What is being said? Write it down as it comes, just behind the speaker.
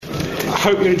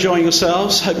hope you're enjoying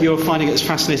yourselves. Hope you're finding it as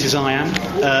fascinating as I am.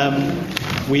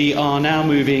 We are now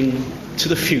moving to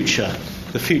the future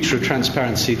of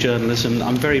transparency journalism.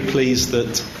 I'm very pleased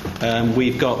that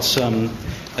we've got some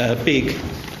big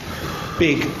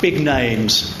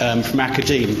names from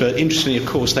academia, but interestingly, of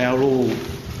course, they are all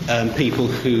people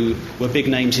who were big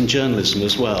names in journalism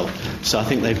as well. So I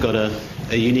think they've got a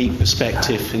unique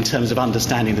perspective in terms of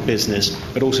understanding the business,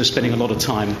 but also spending a lot of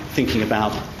time thinking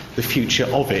about the future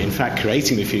of it, in fact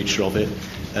creating the future of it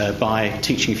by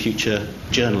teaching future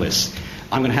journalists.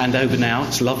 I'm going to hand over now.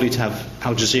 It's lovely to have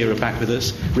Al Jazeera back with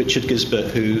us. Richard Gisbert,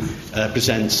 who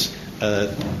presents,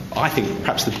 I think,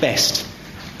 perhaps the best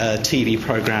TV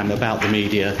programme about the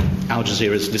media, Al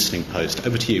Jazeera's Listening Post.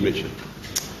 Over to you, Richard.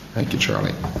 Thank you,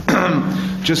 Charlie.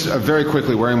 Just very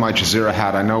quickly, wearing my Jazeera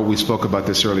hat, I know we spoke about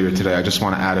this earlier today. I just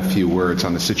want to add a few words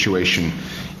on the situation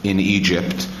in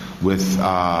Egypt with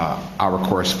our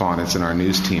correspondents and our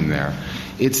news team there.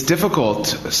 It's difficult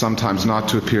sometimes not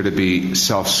to appear to be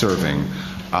self-serving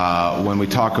when we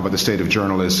talk about the state of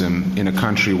journalism in a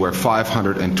country where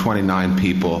 529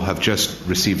 people have just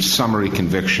received summary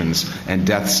convictions and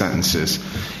death sentences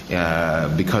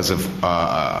because of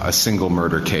a single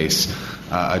murder case.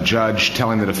 A judge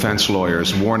telling the defense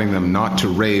lawyers, warning them not to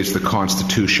raise the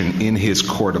Constitution in his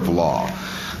court of law.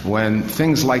 When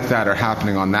things like that are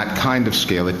happening on that kind of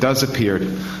scale, it does appear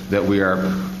that we are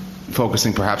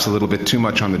focusing perhaps a little bit too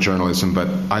much on the journalism, but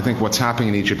I think what's happening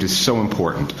in Egypt is so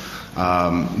important,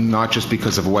 not just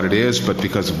because of what it is, but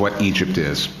because of what Egypt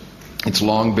is. It's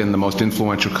long been the most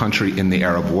influential country in the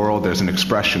Arab world. There's an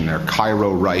expression there: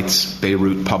 Cairo writes,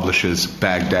 Beirut publishes,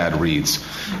 Baghdad reads.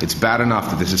 It's bad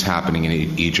enough that this is happening in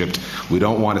Egypt. We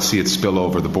don't want to see it spill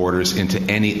over the borders into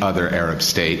any other Arab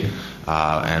state,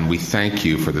 and we thank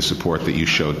you for the support that you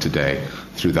showed today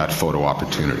through that photo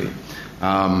opportunity.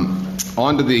 On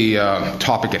to the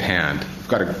topic at hand. We've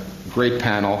got a great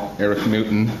panel: Eric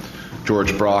Newton,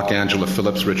 George Brock, Angela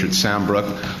Phillips, Richard Sambrook.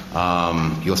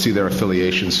 You'll see their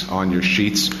affiliations on your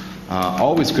sheets.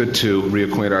 Always good to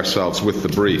reacquaint ourselves with the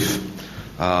brief.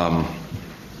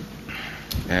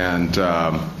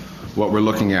 What we're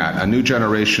looking at: a new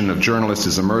generation of journalists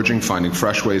is emerging, finding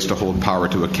fresh ways to hold power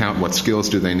to account. What skills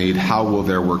do they need? How will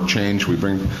their work change? We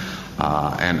bring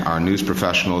and our news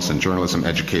professionals and journalism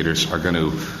educators are going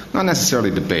to not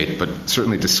necessarily debate, but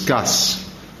certainly discuss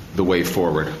the way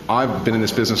forward. I've been in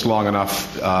this business long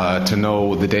enough to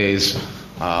know the days,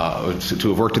 to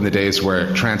have worked in the days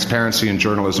where transparency in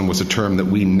journalism was a term that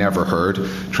we never heard.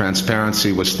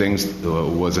 Transparency was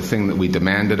a thing that we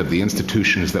demanded of the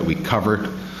institutions that we covered,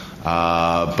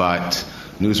 but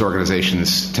news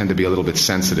organizations tend to be a little bit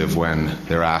sensitive when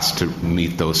they're asked to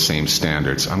meet those same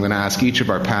standards. I'm going to ask each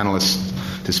of our panelists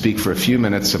to speak for a few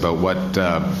minutes about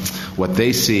what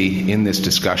they see in this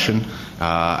discussion.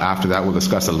 After that, we'll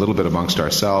discuss a little bit amongst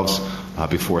ourselves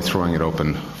before throwing it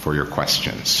open for your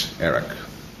questions. Eric.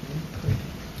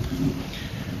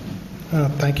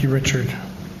 Thank you, Richard.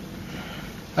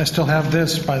 I still have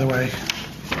this, by the way.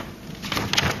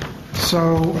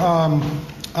 So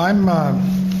I'm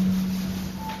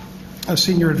a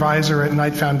senior advisor at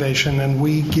Knight Foundation, and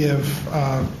we give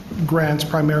grants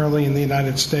primarily in the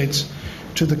United States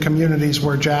to the communities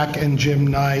where Jack and Jim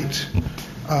Knight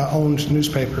owned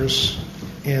newspapers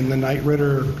in the Knight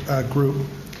Ridder group,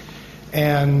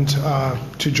 and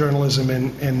to journalism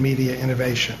and media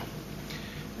innovation.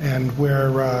 And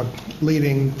we're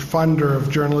leading funder of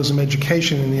journalism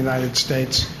education in the United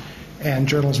States, and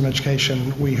journalism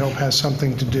education, we hope, has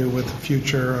something to do with the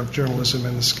future of journalism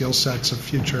and the skill sets of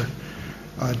future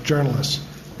journalists.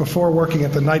 Before working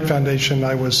at the Knight Foundation,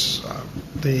 I was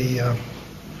the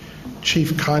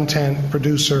chief content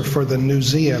producer for the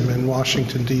Newseum in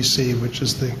Washington, D.C., which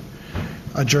is the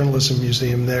journalism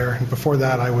museum there. And before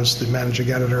that, I was the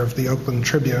managing editor of the Oakland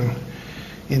Tribune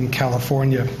in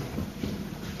California.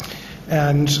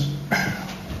 And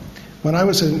when I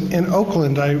was in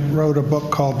Oakland, I wrote a book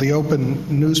called The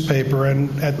Open Newspaper,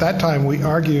 and at that time we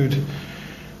argued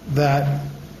that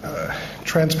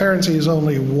transparency is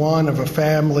only one of a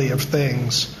family of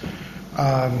things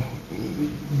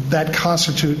that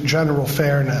constitute general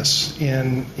fairness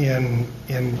in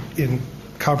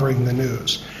covering the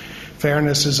news.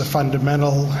 Fairness is a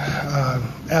fundamental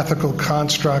ethical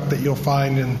construct that you'll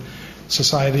find in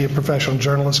Society of Professional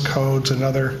Journalists codes and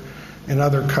other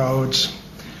codes.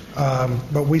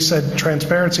 But we said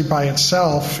transparency by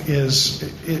itself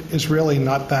is really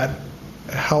not that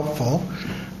helpful,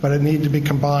 but it needed to be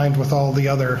combined with all the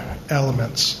other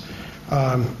elements.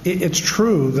 It's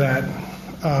true that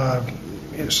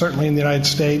certainly in the United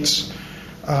States,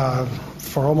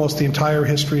 for almost the entire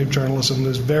history of journalism,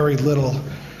 there's very little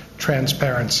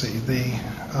transparency. The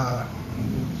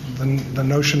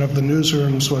notion of the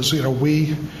newsrooms was,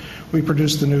 we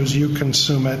produce the news, you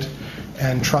consume it,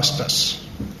 and trust us.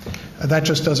 That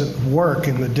just doesn't work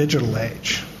in the digital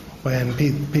age, when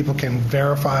people can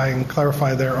verify and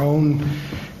clarify their own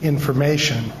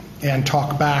information and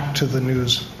talk back to the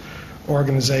news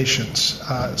organizations.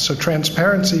 So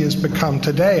transparency has become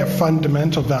today a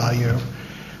fundamental value,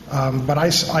 but I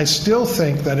still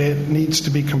think that it needs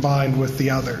to be combined with the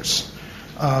others.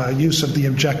 Use of the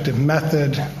objective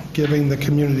method, giving the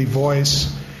community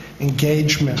voice,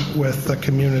 engagement with the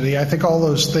community. I think all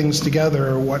those things together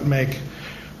are what make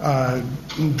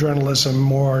journalism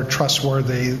more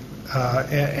trustworthy,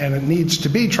 and it needs to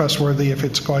be trustworthy if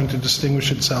it's going to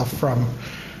distinguish itself from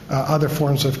other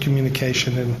forms of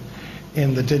communication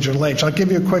in the digital age. I'll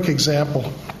give you a quick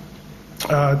example.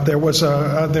 There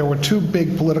were two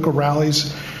big political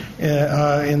rallies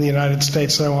in the United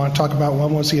States that I want to talk about.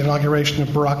 One was the inauguration of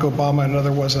Barack Obama.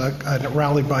 Another was a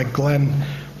rally by Glenn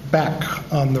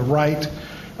Beck on the right.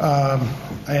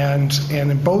 And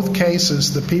in both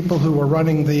cases, the people who were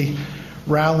running the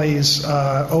rallies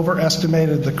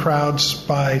overestimated the crowds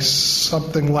by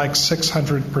something like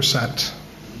 600%.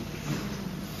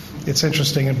 It's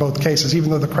interesting in both cases,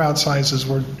 even though the crowd sizes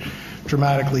were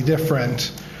dramatically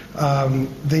different.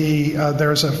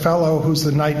 There's a fellow who's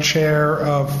the night chair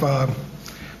of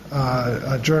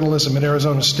journalism at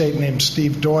Arizona State named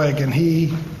Steve Doig, and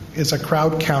he is a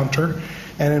crowd counter.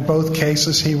 And in both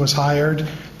cases, he was hired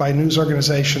by news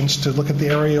organizations to look at the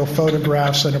aerial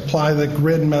photographs and apply the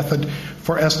grid method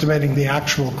for estimating the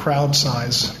actual crowd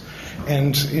size.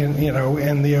 And in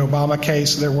the Obama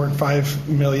case, there weren't 5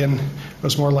 million; it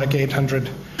was more like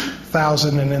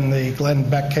 800,000. And in the Glenn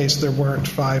Beck case, there weren't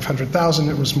 500,000;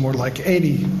 it was more like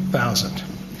 80,000.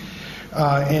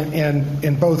 And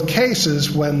in both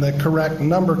cases, when the correct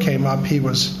number came up, he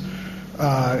was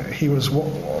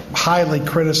highly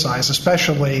criticized,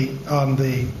 especially on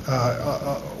the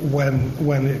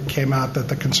when it came out that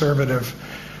the conservative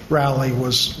rally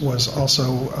was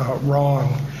also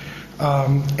wrong.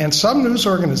 And some news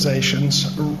organizations,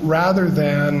 rather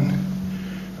than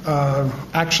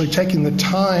actually taking the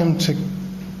time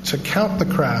to count the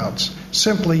crowds,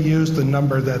 simply used the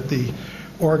number that the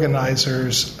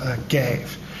organizers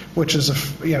gave, which is a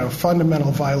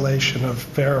fundamental violation of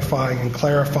verifying and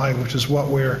clarifying, which is what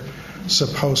we're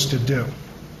supposed to do.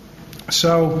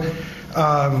 So,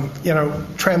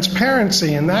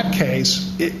 transparency in that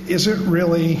case it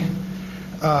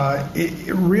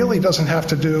really doesn't have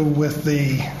to do with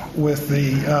the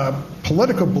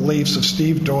political beliefs of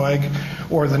Steve Doig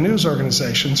or the news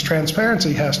organizations.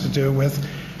 Transparency has to do with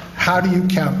how do you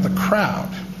count the crowd.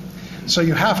 So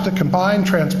you have to combine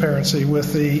transparency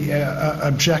with the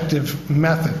objective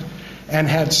method. And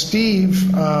had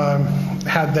Steve,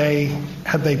 had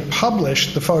they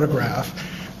published the photograph,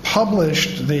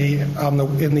 published in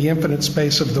the infinite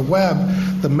space of the web,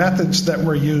 the methods that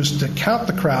were used to count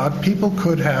the crowd, people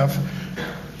could have,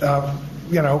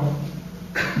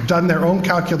 done their own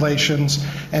calculations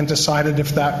and decided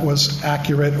if that was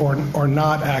accurate or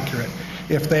not accurate.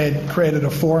 If they had created a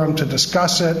forum to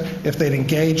discuss it, if they'd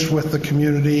engaged with the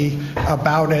community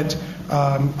about it,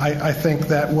 I think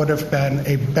that would have been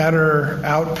a better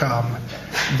outcome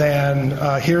than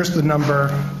here's the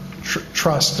number,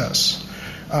 trust us,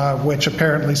 which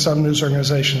apparently some news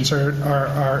organizations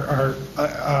are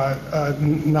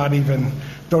not even,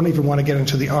 don't even want to get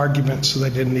into the argument, so they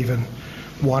didn't even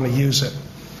want to use it.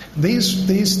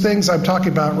 These things I'm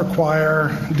talking about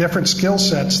require different skill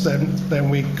sets than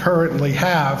we currently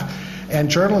have, and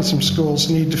journalism schools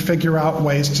need to figure out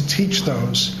ways to teach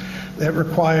those. It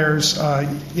requires,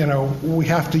 we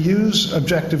have to use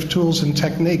objective tools and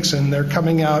techniques, and they're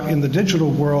coming out in the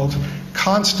digital world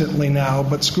constantly now,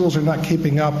 but schools are not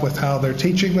keeping up with how they're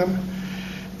teaching them.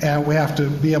 And we have to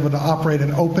be able to operate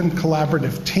in open,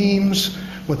 collaborative teams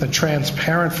with a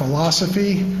transparent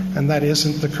philosophy, and that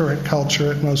isn't the current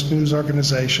culture at most news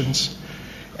organizations.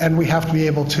 And we have to be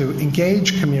able to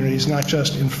engage communities, not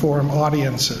just inform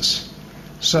audiences.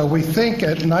 So we think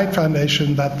at Knight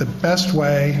Foundation that the best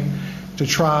way to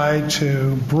try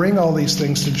to bring all these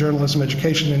things to journalism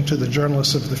education into the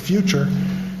journalists of the future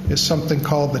is something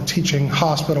called the teaching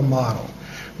hospital model,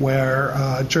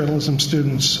 where journalism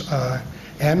students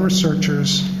and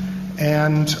researchers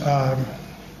and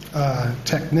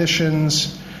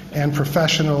technicians and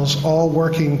professionals all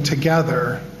working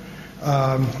together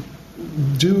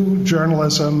do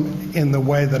journalism in the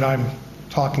way that I'm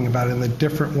talking about, in the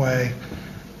different way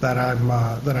that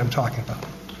I'm talking about.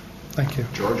 Thank you.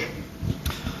 George?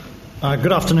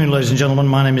 Good afternoon, ladies and gentlemen.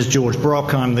 My name is George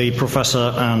Brock. I'm the Professor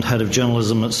and Head of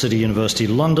Journalism at City University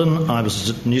London. I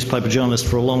was a newspaper journalist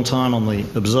for a long time on the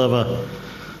Observer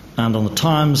and on the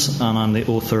Times, and I'm the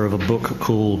author of a book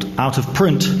called Out of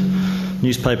Print: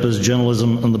 Newspapers,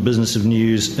 Journalism and the Business of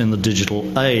News in the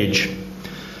Digital Age.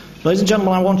 Ladies and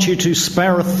gentlemen, I want you to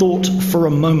spare a thought for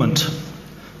a moment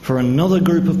for another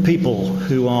group of people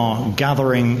who are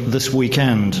gathering this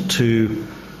weekend to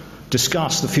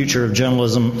discuss the future of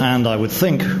journalism and, I would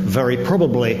think, very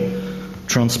probably,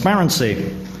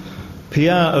 transparency.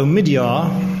 Pierre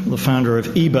Omidyar, the founder of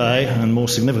eBay, and more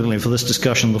significantly for this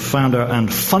discussion, the founder and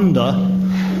funder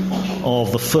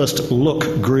of the First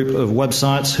Look group of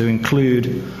websites, who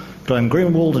include Glenn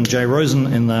Greenwald and Jay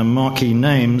Rosen in their marquee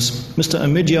names. Mr.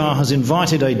 Omidyar has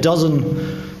invited a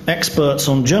dozen experts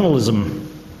on journalism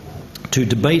to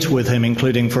debate with him,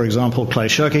 including, for example, Clay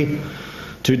Shirky,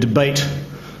 to debate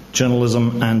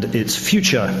journalism and its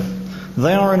future.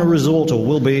 They are in a resort, or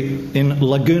will be, in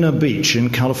Laguna Beach in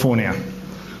California.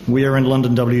 We are in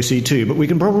London WC2, but we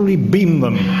can probably beam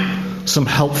them some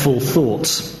helpful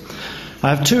thoughts.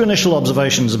 I have two initial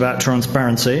observations about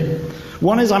transparency.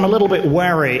 One is I'm a little bit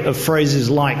wary of phrases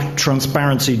like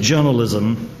transparency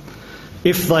journalism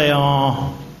if they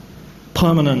are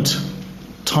permanent,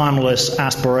 timeless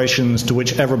aspirations to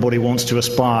which everybody wants to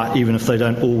aspire, even if they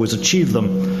don't always achieve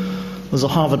them. There's a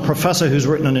Harvard professor who's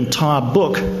written an entire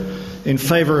book in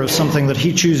favor of something that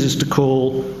he chooses to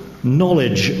call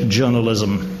knowledge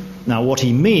journalism. Now, what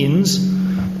he means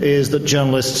is that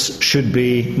journalists should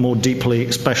be more deeply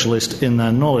specialist in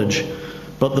their knowledge.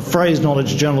 But the phrase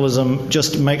knowledge journalism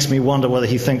just makes me wonder whether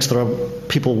he thinks there are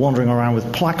people wandering around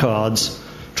with placards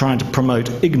trying to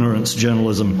promote ignorance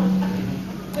journalism.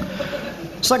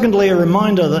 Secondly, a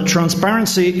reminder that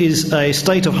transparency is a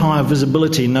state of higher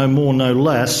visibility, no more, no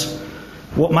less.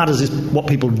 What matters is what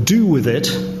people do with it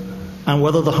and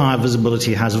whether the higher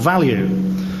visibility has value.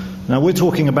 Now, we're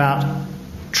talking about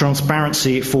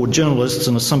transparency for journalists,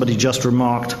 and as somebody just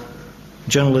remarked,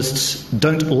 journalists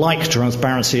don't like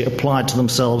transparency applied to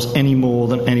themselves any more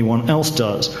than anyone else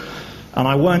does. And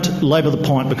I won't labour the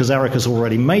point because Eric has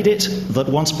already made it, that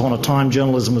once upon a time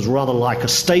journalism was rather like a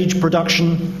stage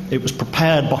production. It was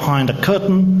prepared behind a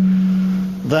curtain.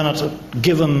 Then at a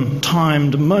given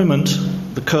timed moment,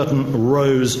 the curtain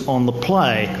rose on the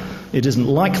play. It isn't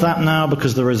like that now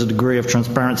because there is a degree of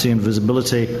transparency and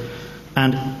visibility.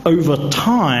 And over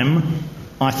time,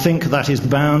 I think that is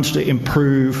bound to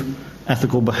improve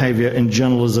ethical behaviour in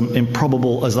journalism,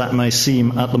 improbable as that may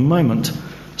seem at the moment.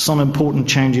 Some important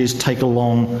changes take a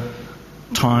long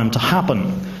time to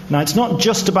happen. Now, it's not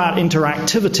just about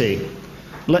interactivity.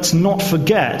 Let's not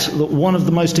forget that one of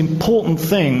the most important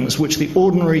things which the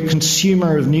ordinary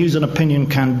consumer of news and opinion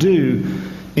can do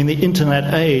in the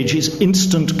internet age is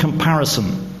instant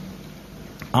comparison.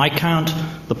 I count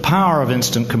the power of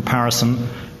instant comparison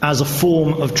as a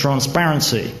form of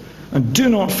transparency. And do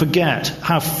not forget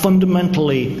how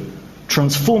fundamentally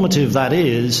transformative that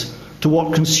is to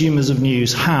what consumers of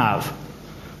news have.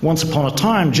 Once upon a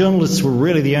time, journalists were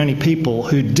really the only people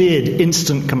who did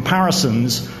instant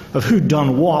comparisons of who'd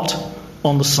done what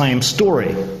on the same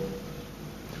story.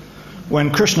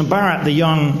 When Krishna Bharat, the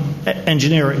young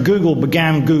engineer at Google,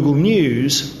 began Google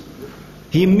News,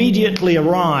 he immediately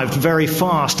arrived very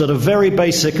fast at a very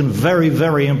basic and very,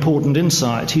 very important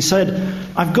insight. He said,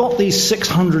 I've got these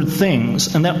 600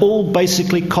 things, and they're all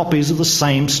basically copies of the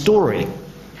same story.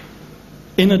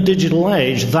 In a digital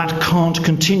age, that can't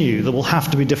continue. There will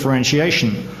have to be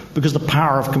differentiation because the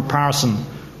power of comparison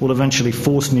will eventually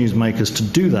force newsmakers to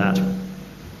do that.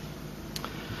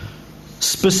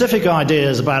 Specific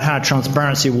ideas about how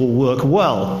transparency will work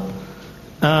well.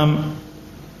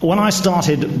 When I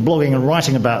started blogging and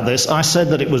writing about this, I said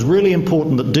that it was really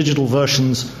important that digital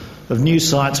versions of news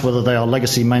sites, whether they are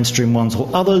legacy mainstream ones or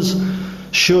others,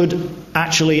 should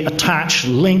actually attach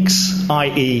links,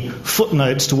 i.e.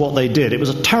 footnotes, to what they did. It was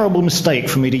a terrible mistake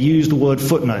for me to use the word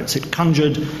footnotes. It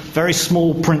conjured very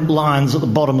small print lines at the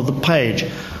bottom of the page.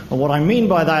 And what I mean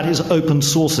by that is open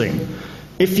sourcing.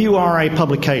 If you are a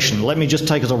publication, let me just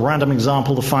take as a random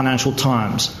example the Financial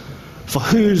Times, for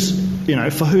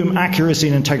whom accuracy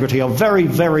and integrity are very,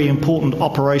 very important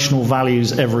operational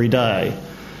values every day,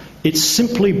 it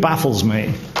simply baffles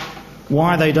me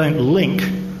why they don't link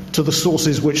to the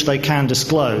sources which they can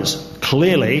disclose.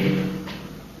 Clearly,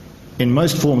 in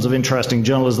most forms of interesting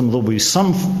journalism, there will be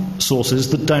some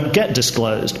sources that don't get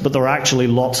disclosed, but there are actually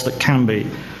lots that can be.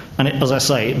 And as I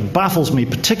say, it baffles me,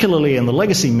 particularly in the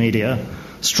legacy media,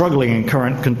 struggling in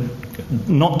current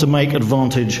not to make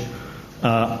advantage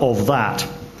of that.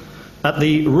 At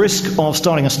the risk of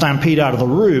starting a stampede out of the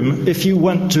room, if you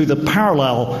went to the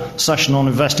parallel session on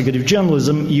investigative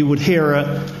journalism, you would hear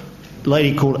a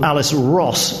lady called Alice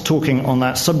Ross talking on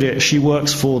that subject. She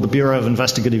works for the Bureau of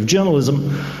Investigative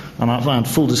Journalism, and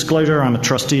full disclosure, I'm a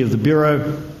trustee of the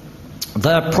Bureau.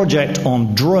 Their project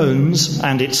on drones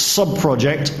and its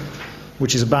sub-project,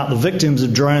 which is about the victims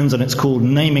of drones, and it's called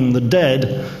Naming the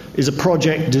Dead, is a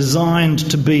project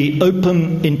designed to be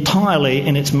open entirely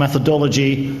in its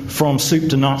methodology from soup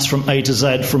to nuts, from A to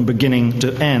Z, from beginning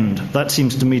to end. That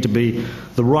seems to me to be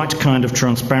the right kind of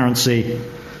transparency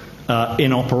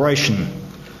in operation.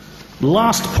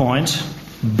 Last point,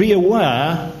 be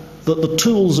aware that the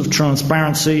tools of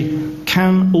transparency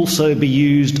can also be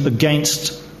used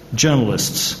against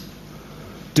journalists.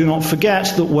 Do not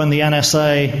forget that when the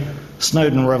NSA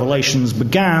Snowden revelations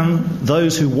began,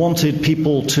 those who wanted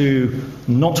people to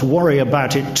not worry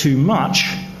about it too much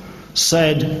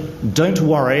said, don't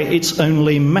worry, it's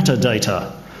only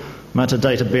metadata.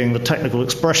 Metadata being the technical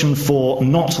expression for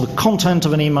not the content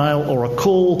of an email or a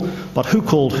call, but who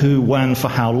called who, when, for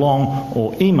how long,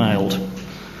 or emailed.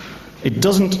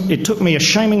 It took me a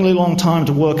shamingly long time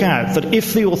to work out that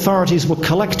if the authorities were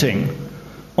collecting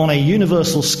on a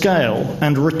universal scale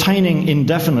and retaining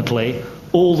indefinitely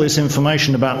all this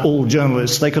information about all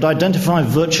journalists, they could identify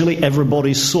virtually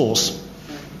everybody's source.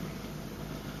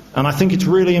 And I think it's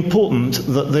really important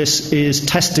that this is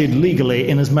tested legally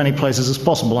in as many places as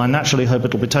possible. I naturally hope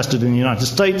it'll be tested in the United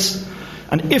States.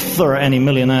 And if there are any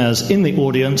millionaires in the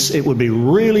audience, it would be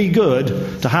really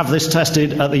good to have this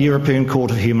tested at the European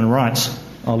Court of Human Rights.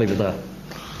 I'll leave it there.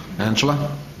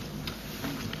 Angela?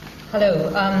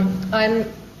 Hello.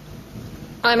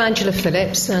 I'm Angela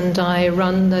Phillips, and I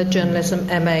run the Journalism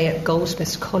MA at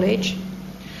Goldsmiths College.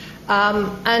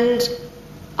 And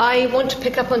I want to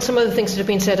pick up on some of the things that have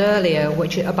been said earlier,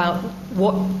 which are about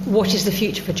what is the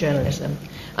future for journalism.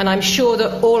 And I'm sure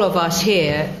that all of us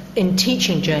here in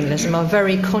teaching journalism are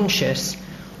very conscious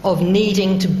of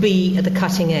needing to be at the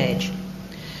cutting edge.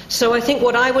 So I think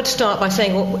what I would start by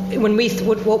saying,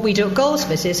 what we do at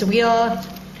Goldsmiths is we are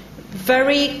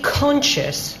very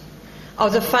conscious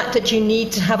of the fact that you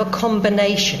need to have a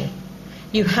combination.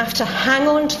 You have to hang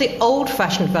on to the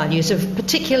old-fashioned values of,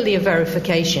 particularly of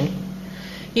verification.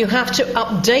 You have to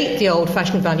update the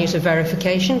old-fashioned values of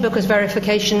verification, because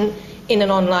verification in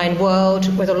an online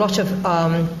world with a lot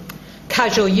of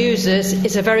casual users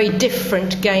is a very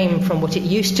different game from what it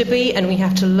used to be, and we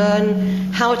have to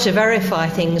learn how to verify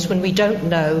things when we don't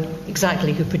know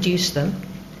exactly who produced them.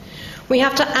 We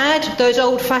have to add those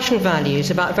old-fashioned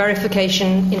values about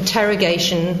verification,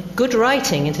 interrogation, good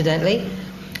writing, incidentally,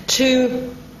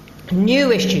 to new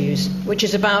issues, which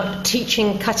is about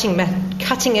teaching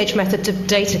cutting-edge methods of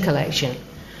data collection.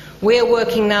 We're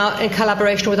working now in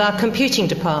collaboration with our computing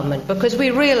department, because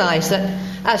we realise that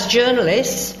as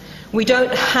journalists, we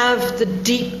don't have the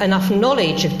deep enough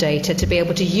knowledge of data to be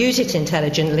able to use it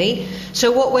intelligently.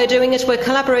 So what we're doing is we're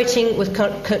collaborating with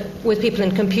people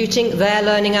in computing. They're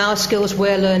learning our skills,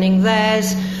 we're learning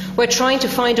theirs. We're trying to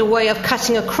find a way of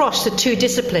cutting across the two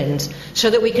disciplines so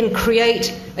that we can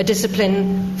create a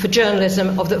discipline for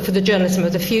journalism for the journalism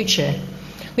of the future.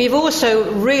 We've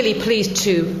also really pleased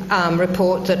to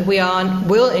report that we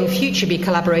will in future be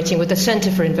collaborating with the Centre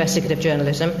for Investigative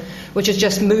Journalism, which has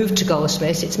just moved to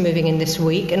Goldsmiths. It's moving in this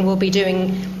week, and we'll be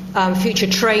doing future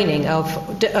training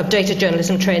of data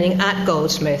journalism training at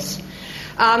Goldsmiths.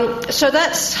 So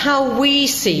that's how we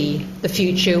see the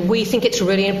future. We think it's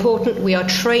really important. We are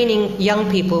training young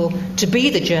people to be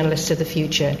the journalists of the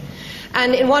future.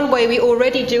 And in one way, we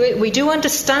already do it. We do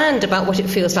understand about what it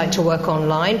feels like to work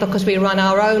online, because we run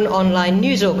our own online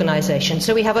news organisation.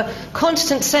 So we have a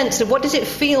constant sense of what does it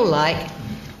feel like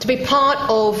to be part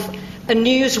of a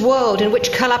news world in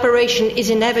which collaboration is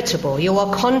inevitable. You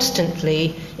are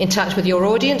constantly in touch with your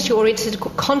audience. Your audience is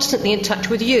constantly in touch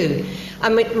with you.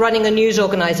 And running a news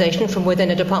organisation from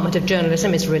within a department of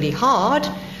journalism is really hard.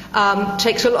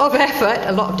 Takes a lot of effort,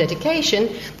 a lot of dedication,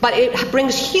 but it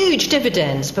brings huge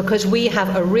dividends, because we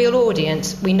have a real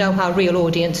audience. We know how real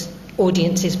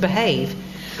audiences behave,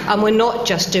 and we're not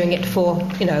just doing it for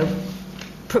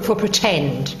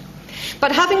pretend.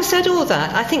 But having said all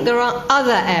that, I think there are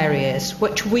other areas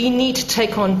which we need to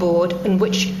take on board, and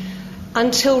which,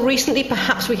 until recently,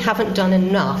 perhaps we haven't done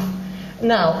enough.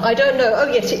 Now, I don't know.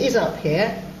 Oh yes, it is up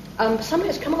here.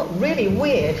 Something's come out really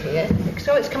weird here.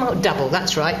 So it's come out double,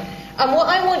 that's right. And what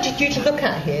I wanted you to look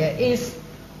at here is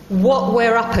what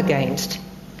we're up against.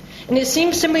 And it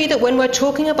seems to me that when we're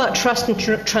talking about trust and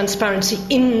transparency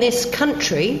in this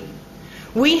country,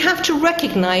 we have to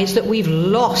recognise that we've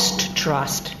lost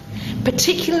trust.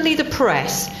 particularly the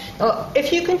press.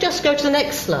 If you can just go to the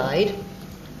next slide,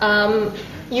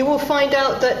 you will find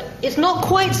out that it's not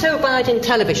quite so bad in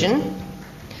television.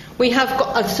 We have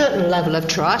got a certain level of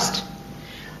trust,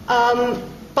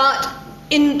 but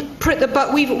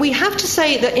we have to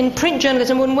say that in print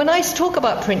journalism, when I talk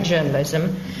about print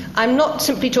journalism, I'm not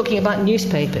simply talking about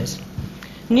newspapers.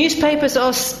 Newspapers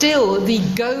are still the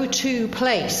go-to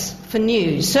place for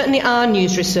news. Certainly our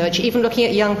news research, even looking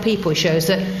at young people, shows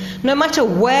that no matter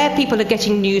where people are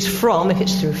getting news from, if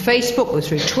it's through Facebook or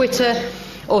through Twitter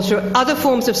or through other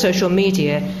forms of social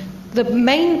media, the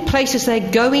main places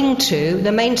they're going to,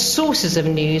 the main sources of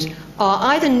news,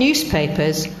 are either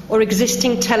newspapers or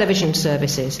existing television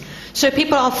services. So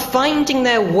people are finding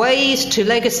their ways to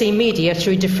legacy media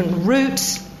through different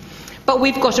routes, but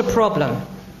we've got a problem.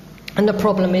 And the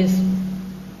problem is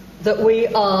that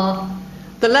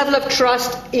the level of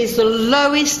trust is the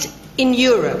lowest in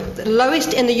Europe, the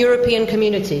lowest in the European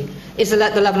community is the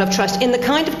level of trust in the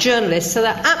kind of journalists that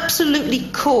are absolutely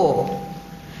core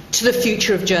to the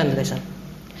future of journalism.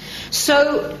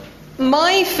 So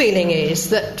my feeling is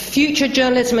that future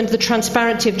journalism and the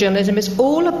transparency of journalism is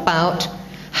all about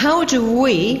how do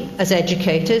we, as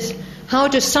educators, how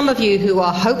do some of you who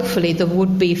are hopefully the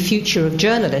would-be future of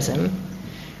journalism,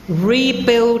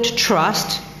 rebuild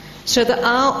trust so that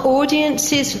our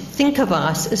audiences think of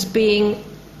us as being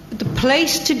the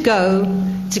place to go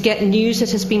to get news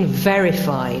that has been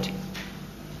verified.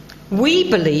 We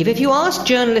believe, if you ask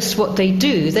journalists what they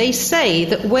do, they say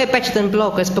that we're better than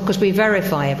bloggers because we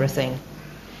verify everything.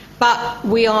 But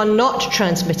we are not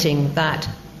transmitting that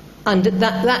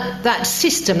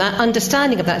system, that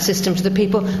understanding of that system to the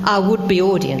people, our would-be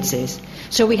audiences.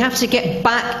 So we have to get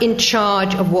back in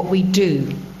charge of what we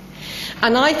do.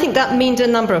 And I think that means a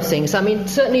number of things. I mean,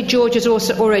 certainly George has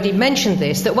also already mentioned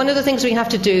this, that one of the things we have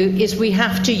to do is we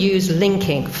have to use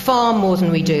linking far more than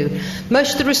we do.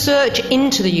 Most of the research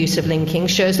into the use of linking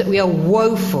shows that we are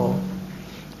woeful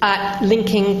at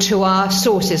linking to our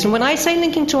sources. And when I say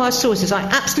linking to our sources, I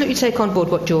absolutely take on board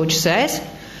what George says.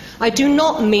 I do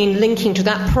not mean linking to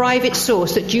that private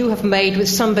source that you have made with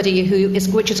somebody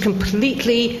which is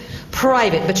completely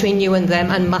private between you and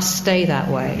them and must stay that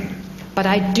way. But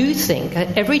I do think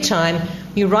that every time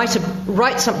you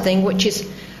write something which is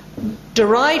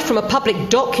derived from a public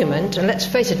document, and let's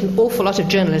face it, an awful lot of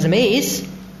journalism is,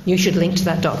 you should link to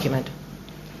that document.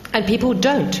 And people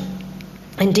don't.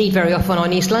 Indeed, very often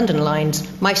on East London lines,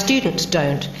 my students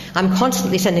don't. I'm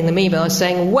constantly sending them emails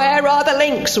saying, where are the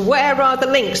links? Where are the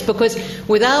links? Because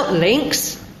without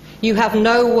links, you have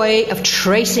no way of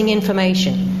tracing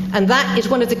information. And that is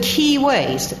one of the key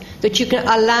ways that you can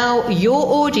allow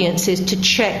your audiences to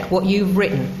check what you've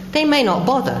written. They may not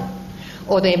bother,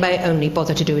 or they may only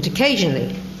bother to do it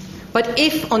occasionally. But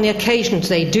if on the occasions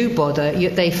they do bother,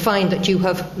 they find that you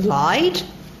have lied,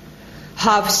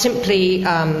 have simply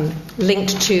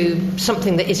linked to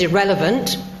something that is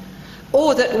irrelevant,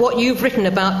 or that what you've written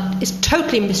about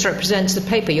totally misrepresents the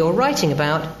paper you're writing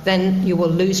about, then you will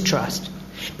lose trust.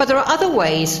 But there are other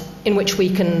ways in which we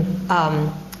can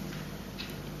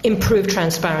improve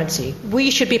transparency. We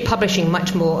should be publishing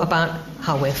much more about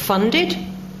how we're funded.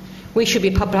 We should be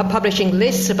publishing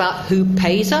lists about who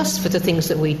pays us for the things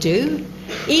that we do,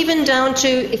 even down to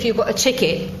if you've got a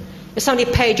ticket, if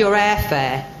somebody paid your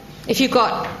airfare, if you've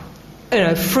got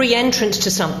free entrance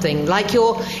to something,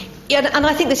 and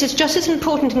I think this is just as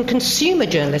important in consumer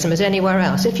journalism as anywhere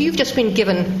else. If you've just been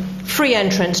given free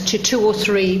entrance to 2 or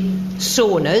 3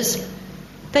 saunas,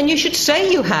 then you should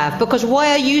say you have, because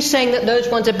why are you saying that those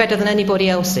ones are better than anybody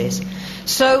else's?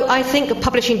 So I think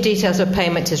publishing details of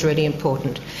payments is really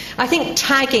important. I think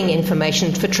tagging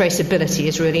information for traceability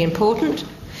is really important.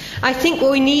 I think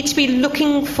we need to be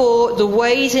looking for the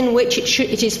ways in which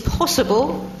it is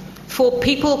possible for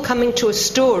people coming to a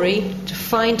story to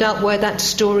find out where that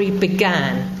story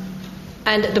began.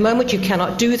 And at the moment you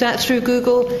cannot do that through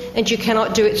Google, and you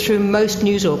cannot do it through most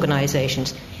news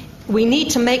organisations. We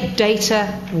need to make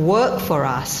data work for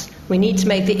us. We need to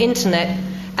make the internet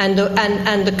and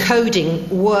the coding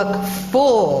work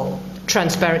for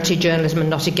transparency journalism and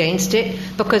not against it,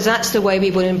 because that's the way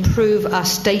we will improve our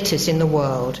status in the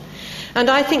world. And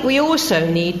I think we also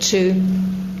need to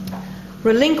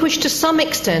relinquish to some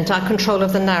extent our control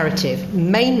of the narrative,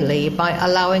 mainly by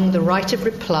allowing the right of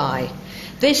reply.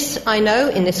 This, I know,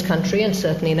 in this country and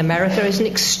certainly in America, is an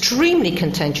extremely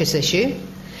contentious issue.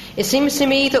 It seems to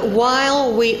me that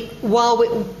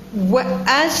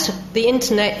as the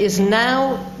internet is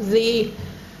now the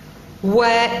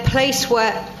place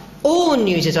where all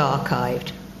news is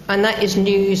archived, and that is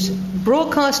news,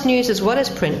 broadcast news as well as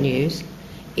print news,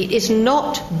 it is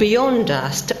not beyond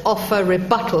us to offer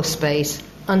rebuttal space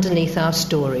underneath our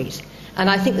stories. And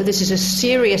I think that this is a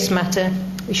serious matter.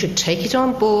 We should take it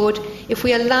on board. If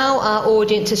we allow our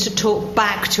audiences to talk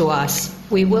back to us,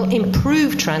 we will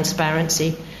improve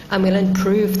transparency and we'll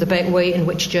improve the way in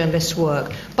which journalists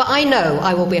work. But I know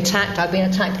I will be attacked. I've been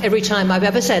attacked every time I've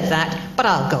ever said that, but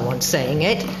I'll go on saying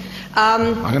it.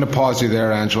 I'm going to pause you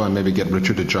there, Angela, and maybe get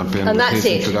Richard to jump in with his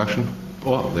introduction.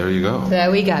 Well, there you go.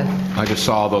 There we go. I just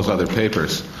saw all those other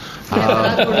papers.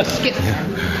 Don't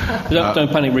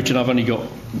panic, Richard. I've only got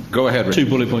Go ahead, Richard. 2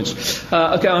 bullet points.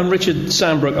 Okay, I'm Richard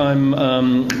Sandbrook.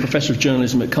 I'm Professor of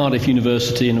Journalism at Cardiff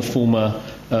University and a former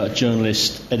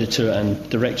journalist, editor and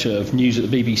director of news at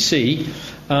the BBC.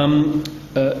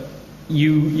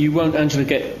 You won't, Angela,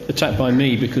 get attacked by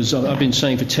me because I've been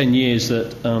saying for 10 years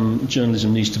that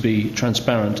journalism needs to be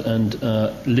transparent, and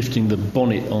lifting the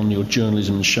bonnet on your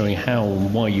journalism and showing how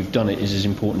and why you've done it is as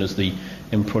important as the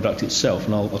end product itself,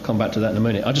 and I'll come back to that in a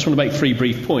minute. I just want to make 3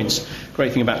 brief points.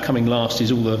 Great thing about coming last is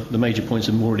all the major points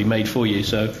are already made for you,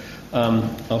 so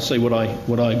I'll say what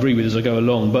I agree with as I go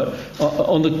along. But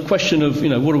on the question of,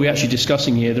 what are we actually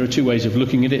discussing here, there are 2 ways of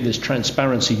looking at it. There's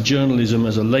transparency journalism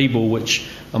as a label, which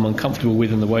I'm uncomfortable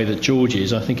with in the way that George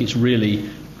is. I think it's really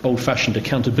old-fashioned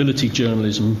accountability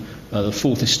journalism, the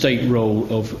fourth estate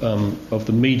role of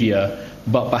the media,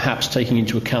 but perhaps taking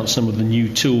into account some of the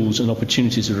new tools and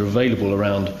opportunities that are available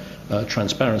around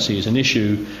transparency as an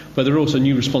issue. But there are also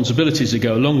new responsibilities that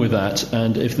go along with that,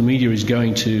 and if the media is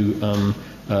going to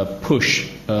push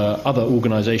other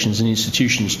organisations and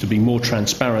institutions to be more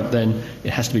transparent, then it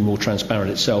has to be more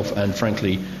transparent itself, and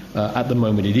frankly, at the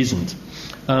moment it isn't.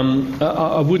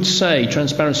 I would say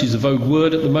transparency is a vogue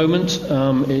word at the moment.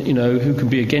 Who can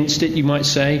be against it, you might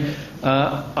say.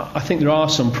 I think there are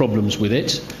some problems with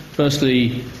it.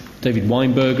 Firstly, David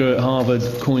Weinberger at Harvard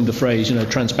coined the phrase,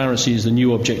 transparency is the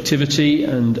new objectivity,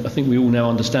 and I think we all now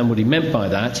understand what he meant by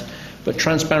that. But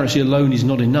transparency alone is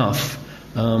not enough.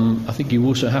 I think you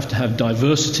also have to have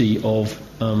diversity of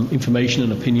information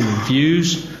and opinion and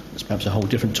views. That's perhaps a whole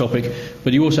different topic.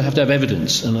 But you also have to have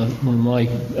evidence. And one of my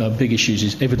big issues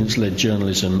is evidence-led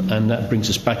journalism. And that brings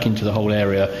us back into the whole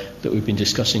area that we've been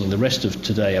discussing in the rest of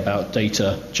today about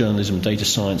data journalism, data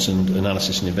science and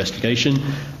analysis and investigation.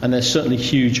 And there's certainly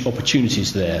huge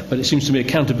opportunities there. But it seems to me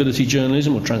accountability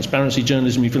journalism, or transparency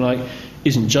journalism, if you like,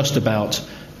 isn't just about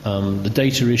the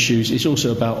data issues. It's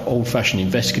also about old-fashioned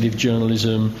investigative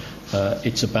journalism.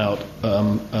 It's about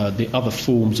the other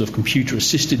forms of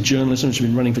computer-assisted journalism, which have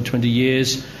been running for 20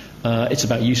 years. It's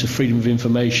about use of freedom of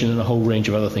information and a whole range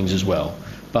of other things as well.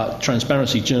 But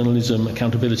transparency journalism,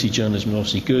 accountability journalism is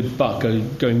obviously good, but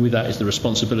going with that is the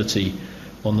responsibility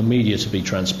on the media to be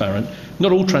transparent.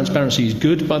 Not all transparency is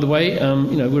good, by the way.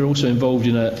 We're also involved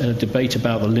in a debate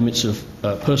about the limits of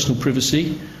personal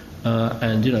privacy.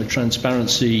 And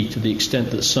transparency to the extent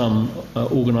that some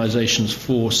organisations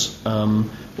force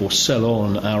or sell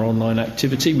on our online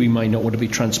activity. We may not want to be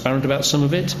transparent about some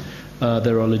of it.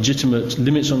 There are legitimate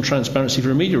limits on transparency for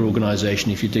a media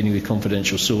organisation if you're dealing with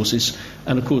confidential sources,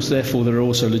 and of course therefore there are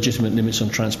also legitimate limits on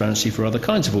transparency for other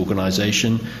kinds of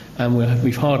organisation, and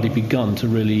we've hardly begun to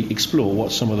really explore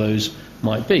what some of those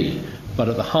might be. But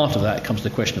at the heart of that comes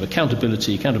the question of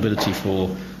accountability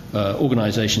for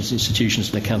organisations,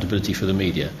 institutions, and accountability for the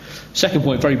media. Second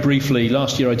point, very briefly,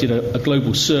 last year I did a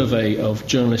global survey of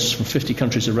journalists from 50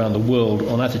 countries around the world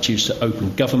on attitudes to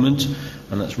open government,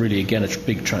 and that's really, again, a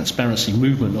big transparency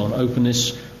movement on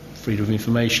openness, freedom of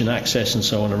information, access, and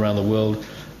so on around the world.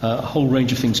 A whole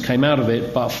range of things came out of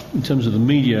it, but in terms of the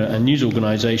media and news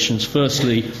organisations,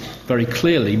 firstly, very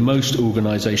clearly, most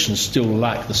organisations still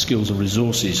lack the skills and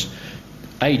resources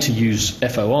to use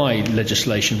FOI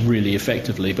legislation really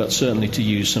effectively, but certainly to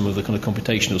use some of the kind of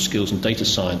computational skills and data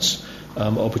science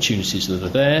opportunities that are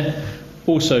there.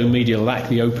 Also, media lack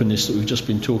the openness that we've just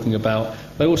been talking about.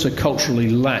 They also culturally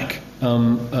lack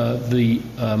the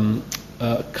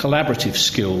collaborative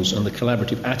skills and the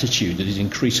collaborative attitude that is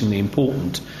increasingly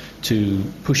important to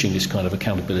pushing this kind of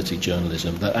accountability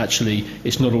journalism. That actually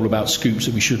it's not all about scoops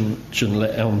that we shouldn't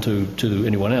let on to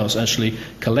anyone else. Actually,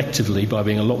 collectively, by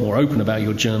being a lot more open about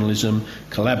your journalism,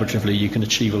 collaboratively you can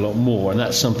achieve a lot more, and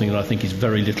that's something that I think is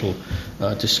very little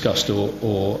discussed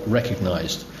or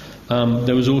recognised.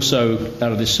 There was also,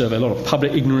 out of this survey, a lot of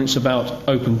public ignorance about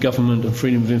open government and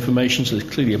freedom of information, so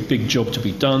there's clearly a big job to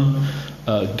be done.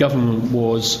 Government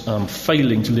was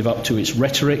failing to live up to its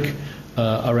rhetoric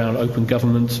around open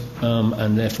government,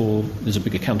 and therefore there's a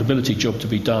big accountability job to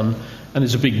be done, and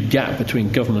there's a big gap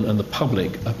between government and the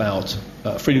public about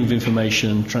freedom of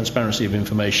information, transparency of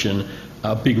information,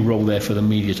 a big role there for the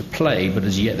media to play, but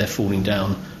as yet they're falling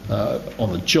down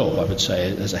on the job, I would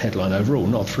say, as a headline overall,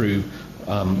 not through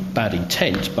bad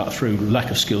intent, but through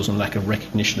lack of skills and lack of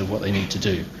recognition of what they need to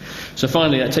do. So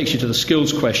finally, that takes you to the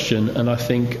skills question, and I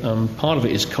think part of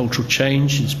it is cultural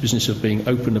change. This business of being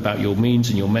open about your means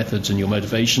and your methods and your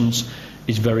motivations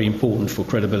is very important for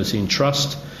credibility and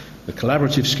trust. The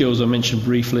collaborative skills I mentioned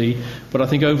briefly, but I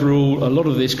think overall a lot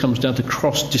of this comes down to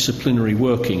cross-disciplinary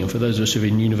working, and for those of us who are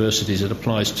in universities it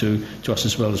applies to us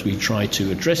as well as we try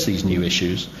to address these new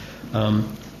issues.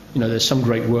 There's some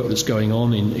great work that's going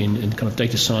on in kind of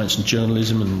data science and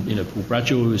journalism, and Paul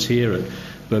Bradshaw, who is here at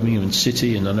Birmingham and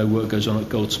City, and I know work goes on at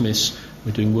Goldsmiths.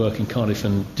 We're doing work in Cardiff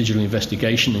and digital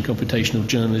investigation and computational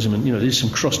journalism, and there's some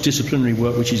cross-disciplinary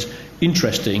work which is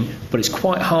interesting, but it's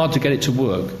quite hard to get it to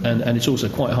work, and it's also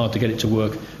quite hard to get it to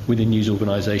work within news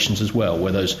organisations as well,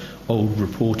 where those old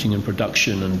reporting and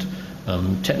production and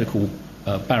technical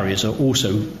barriers are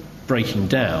also breaking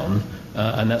down,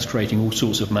 and that's creating all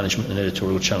sorts of management and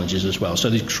editorial challenges as well. So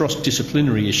these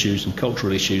cross-disciplinary issues and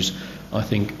cultural issues, I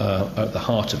think, are at the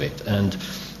heart of it. And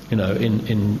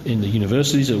in the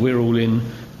universities that we're all in,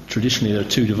 traditionally there are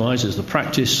two divides. There's the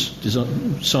practice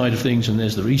side of things and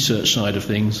there's the research side of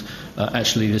things.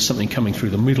 Actually, there's something coming through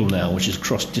the middle now, which is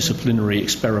cross-disciplinary,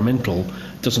 experimental.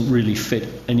 Doesn't really fit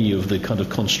any of the kind of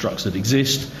constructs that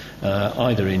exist,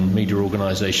 either in media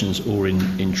organisations or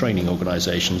in training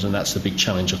organisations, and that's the big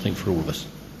challenge, I think, for all of us.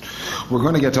 We're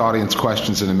going to get to audience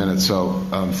questions in a minute, so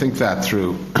think that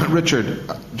through. Richard,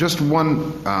 just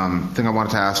one thing I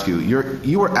wanted to ask you.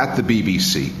 You were at the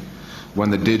BBC when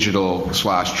the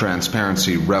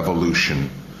digital/transparency revolution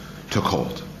took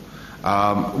hold.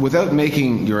 Without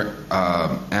making your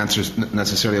answers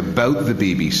necessarily about the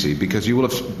BBC, because you will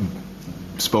have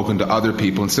spoken to other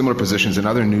people in similar positions in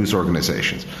other news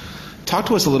organizations, talk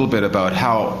to us a little bit about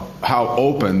how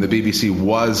open the BBC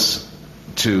was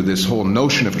to this whole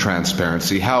notion of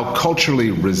transparency, how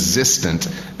culturally resistant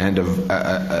and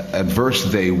adverse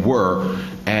they were,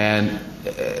 and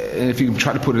if you can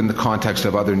try to put it in the context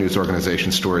of other news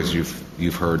organization stories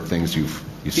you've heard, things you've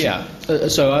seen. Yeah,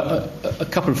 so a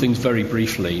couple of things very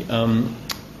briefly.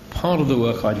 Part of the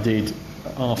work I did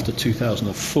after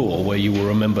 2004, where you will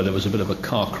remember there was a bit of a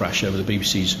car crash over the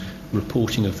BBC's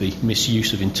reporting of the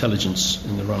misuse of intelligence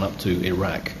in the run-up to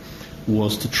Iraq,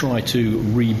 was to try to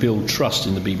rebuild trust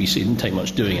in the BBC. It didn't take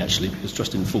much doing, actually, because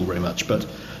trust didn't fall very much. But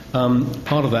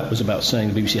part of that was about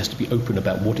saying the BBC has to be open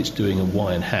about what it's doing and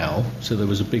why and how. So there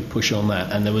was a big push on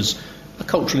that. And there was a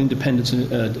cultural independence,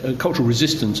 a cultural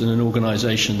resistance in an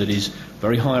organisation that is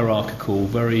very hierarchical,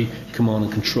 very command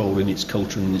and control in its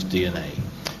culture and in its DNA.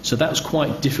 So that was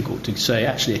quite difficult to say.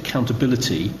 Actually,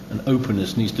 accountability and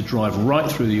openness needs to drive right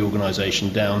through the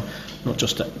organisation down, not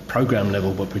just at programme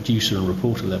level, but producer and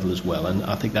reporter level as well. And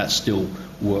I think that's still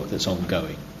work that's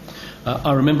ongoing.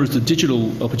 I remember as the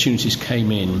digital opportunities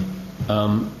came in,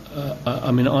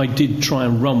 I did try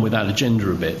and run with that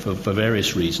agenda a bit for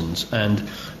various reasons. And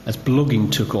as blogging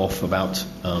took off about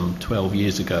 12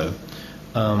 years ago,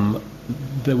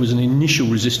 there was an initial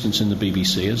resistance in the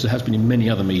BBC, as there has been in many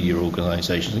other media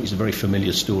organisations. I think it's a very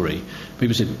familiar story.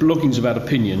 People said, blogging's about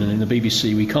opinion, and in the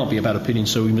BBC we can't be about opinion,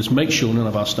 so we must make sure none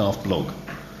of our staff blog.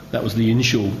 That was the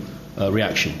initial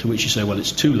reaction, to which you say, well,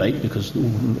 it's too late, because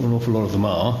an awful lot of them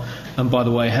are. And by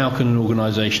the way, how can an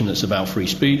organisation that's about free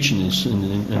speech and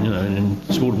in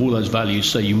support of all those values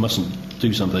say you mustn't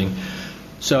do something?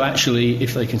 So actually,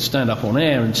 if they can stand up on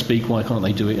air and speak, why can't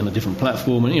they do it on a different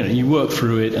platform? And you work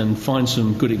through it and find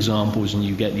some good examples, and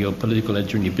you get your political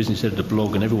editor and your business editor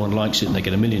blog, and everyone likes it, and they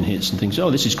get 1 million hits and thinks, oh,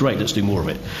 this is great, let's do more of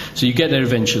it. So you get there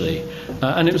eventually.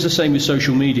 And it was the same with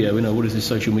social media. What is this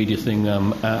social media thing?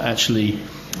 Actually,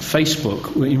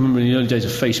 Facebook, you remember in the early days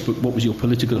of Facebook, what was your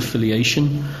political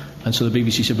affiliation? And so the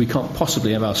BBC said, we can't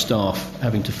possibly have our staff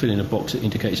having to fill in a box that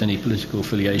indicates any political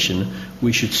affiliation.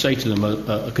 We should say to them,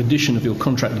 a condition of your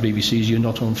contract with the BBC is you're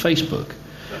not on Facebook.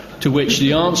 To which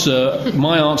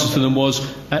my answer to them was,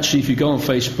 actually, if you go on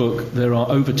Facebook, there are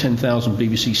over 10,000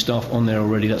 BBC staff on there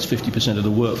already. That's 50% of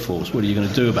the workforce. What are you going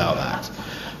to do about that?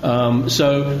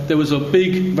 So there was a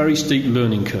big, very steep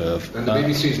learning curve. And the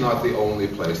BBC is not the only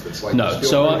place that's like no. this.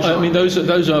 So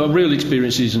those are real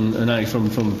experiences and from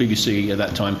BBC at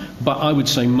that time. But I would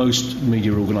say most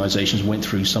media organisations went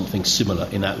through something similar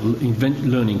in that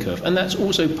learning curve. And that's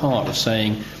also part of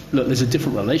saying, look, there's a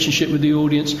different relationship with the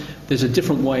audience. There's a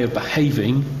different way of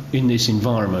behaving in this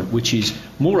environment, which is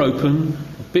more open,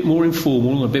 a bit more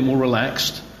informal, a bit more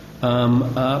relaxed.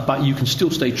 But you can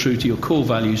still stay true to your core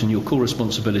values and your core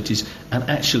responsibilities, and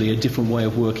actually a different way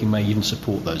of working may even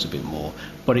support those a bit more.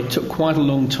 But it took quite a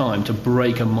long time to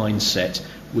break a mindset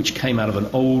which came out of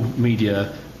an old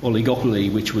media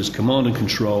oligopoly, which was command and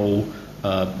control,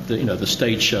 the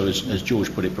stage show, as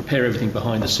George put it, prepare everything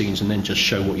behind the scenes and then just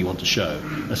show what you want to show.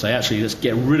 And say, actually, let's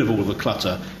get rid of all of the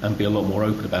clutter and be a lot more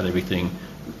open about everything.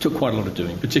 It took quite a lot of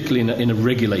doing, particularly in a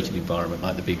regulated environment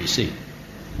like the BBC.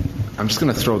 I'm just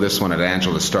going to throw this one at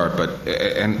Angela to start, but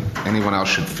and anyone else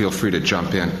should feel free to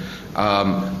jump in.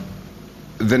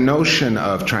 The notion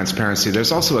of transparency,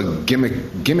 there's also a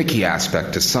gimmicky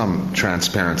aspect to some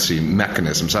transparency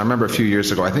mechanisms. I remember a few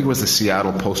years ago, I think it was the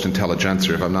Seattle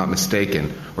Post-Intelligencer, if I'm not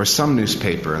mistaken, or some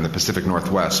newspaper in the Pacific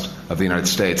Northwest of the United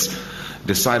States,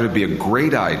 decided it would be a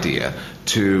great idea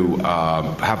to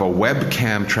have a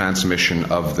webcam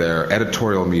transmission of their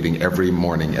editorial meeting every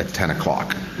morning at 10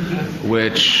 o'clock,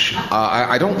 which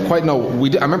I don't quite know.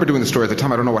 I remember doing the story at the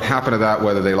time. I don't know what happened to that,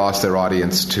 whether they lost their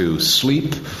audience to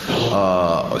sleep,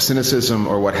 cynicism,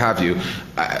 or what have you.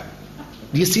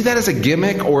 Do you see that as a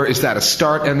gimmick, or is that a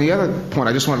start? And the other point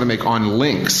I just wanted to make on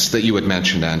links that you had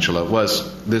mentioned, Angela, was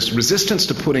this resistance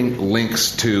to putting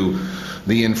links to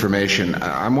the information.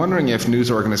 I'm wondering if news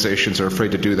organizations are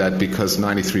afraid to do that because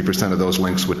 93% of those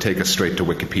links would take us straight to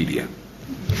Wikipedia.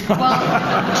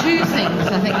 Well, two things,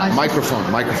 I think.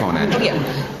 Microphone, Angela. Yeah,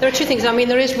 there are two things. I mean,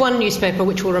 there is one newspaper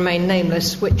which will remain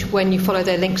nameless, which, when you follow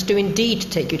their links, do indeed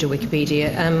take you to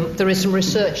Wikipedia. There is some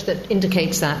research that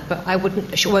indicates that, but I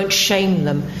won't shame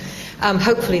them.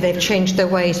 Hopefully they've changed their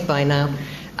ways by now.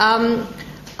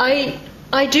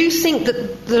 I do think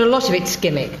that a lot of it's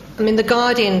gimmick. I mean, The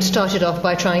Guardian started off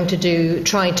by trying to do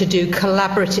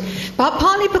collaborative, but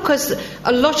partly because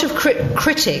a lot of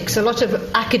critics, a lot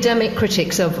of academic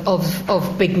critics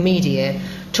of big media,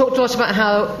 talked a lot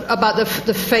about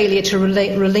the failure to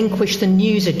relinquish the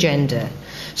news agenda.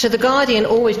 So The Guardian,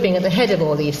 always being at the head of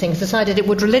all these things, decided it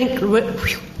would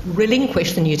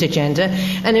relinquish the news agenda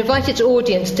and invite its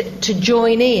audience to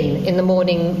join in the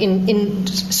morning in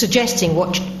suggesting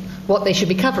what they should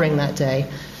be covering that day.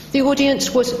 The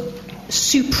audience was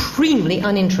supremely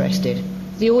uninterested.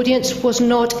 The audience was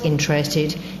not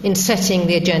interested in setting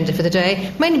the agenda for the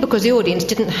day, mainly because the audience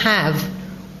didn't have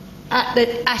at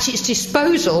its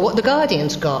disposal what the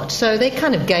Guardian's got. So they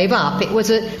kind of gave up. It was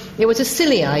a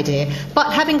silly idea.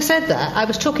 But having said that, I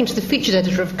was talking to the featured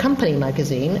editor of Company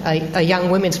magazine, a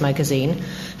young women's magazine,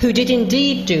 who did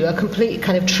indeed do a complete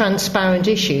kind of transparent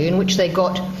issue in which they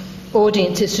got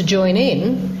audiences to join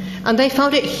in, and they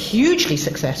found it hugely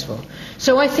successful.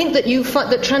 So I think that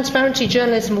transparency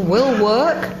journalism will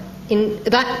work in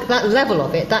that level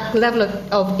of it, that level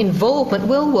of involvement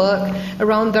will work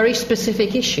around very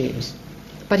specific issues.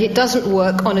 But it doesn't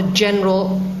work on a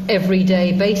general,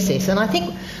 everyday basis. And I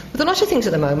think with a lot of things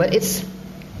at the moment,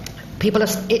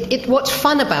 what's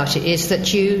fun about it is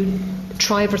that you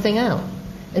try everything out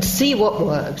and see what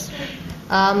works.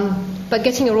 But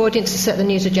getting your audience to set the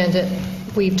news agenda,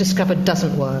 we've discovered,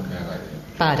 doesn't work.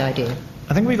 Bad idea.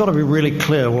 I think we've got to be really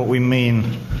clear what we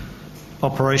mean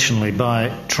operationally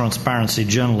by transparency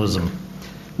journalism.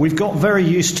 We've got very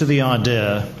used to the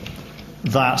idea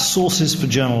that sources for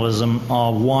journalism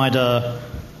are wider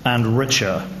and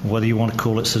richer, whether you want to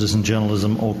call it citizen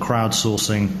journalism or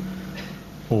crowdsourcing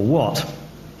or what.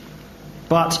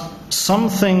 But some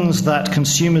things that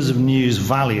consumers of news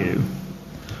value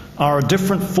are a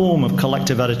different form of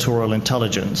collective editorial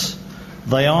intelligence.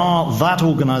 They are that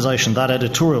organisation, that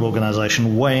editorial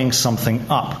organisation, weighing something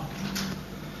up.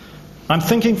 I'm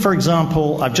thinking, for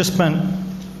example, I've just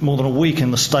spent more than a week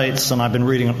in the States, and I've been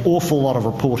reading an awful lot of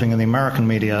reporting in the American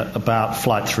media about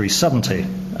Flight 370,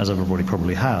 as everybody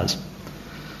probably has.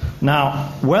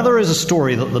 Now, where there is a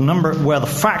story that where the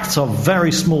facts are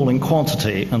very small in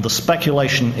quantity and the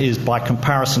speculation is by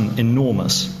comparison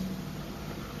enormous,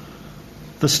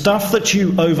 the stuff that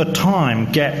you over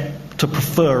time get to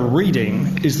prefer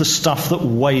reading is the stuff that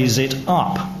weighs it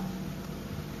up.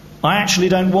 I actually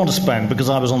don't want to spend, because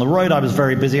I was on the road, I was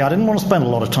very busy, I didn't want to spend a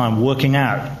lot of time working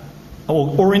out,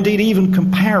 or indeed even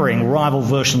comparing rival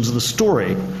versions of the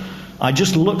story. I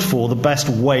just looked for the best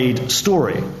weighed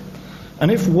story. And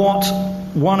if what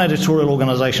one editorial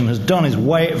organisation has done is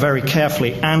weigh it very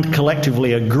carefully and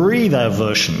collectively agree their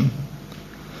version,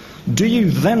 do you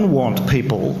then want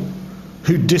people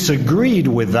who disagreed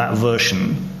with that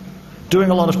version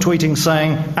doing a lot of tweeting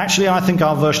saying, actually, I think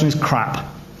our version is crap?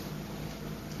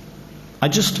 I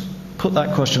just put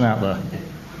that question out there.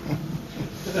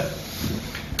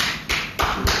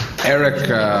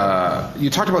 Eric,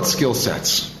 you talked about skill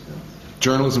sets.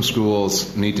 Journalism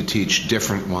schools need to teach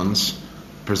different ones.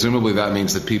 Presumably that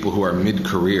means that people who are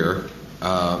mid-career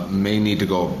may need to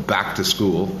go back to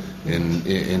school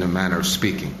in a manner of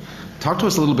speaking. Talk to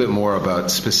us a little bit more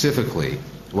about specifically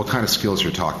what kind of skills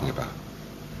you're talking about.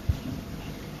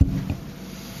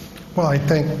 Well, I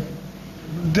think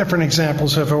different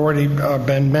examples have already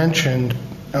been mentioned.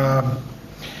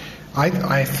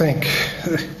 I think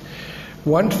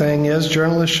one thing is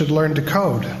journalists should learn to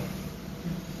code.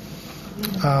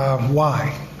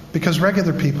 Why? Because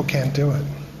regular people can't do it.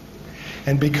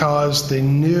 And because the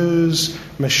news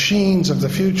machines of the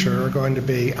future are going to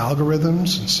be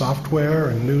algorithms and software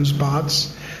and news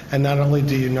bots. And not only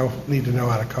do you need to know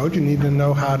how to code, you need to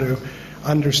know how to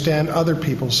understand other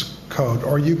people's code.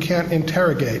 Or you can't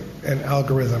interrogate an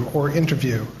algorithm or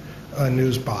interview a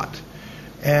news bot.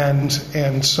 And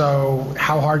so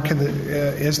how hard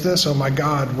is this? Oh my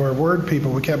God, we're word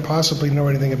people. We can't possibly know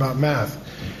anything about math.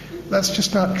 That's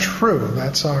just not true.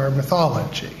 That's our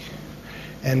mythology.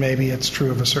 And maybe it's true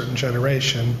of a certain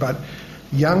generation. But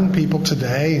young people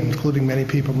today, including many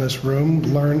people in this room,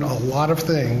 learn a lot of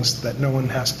things that no one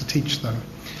has to teach them.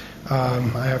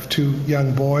 I have 2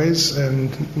 young boys,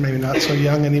 and maybe not so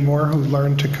young anymore, who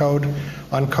learned to code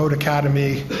on Code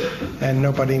Academy, and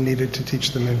nobody needed to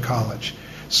teach them in college.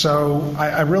 So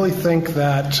I really think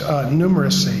that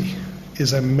numeracy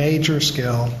is a major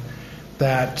skill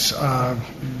that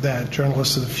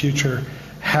journalists of the future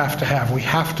have to have. We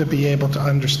have to be able to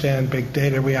understand big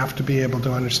data. We have to be able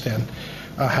to understand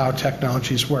how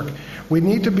technologies work. We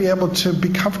need to be able to be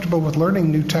comfortable with learning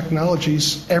new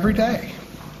technologies every day.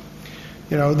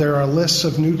 There are lists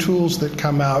of new tools that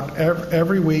come out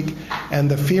every week,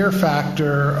 and the fear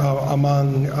factor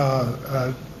among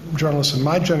journalists in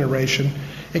my generation,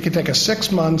 it can take us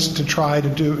 6 months to try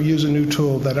to use a new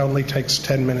tool that only takes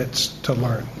 10 minutes to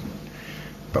learn.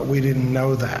 But we didn't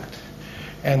know that.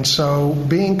 And so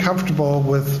being comfortable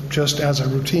with, just as a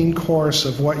routine course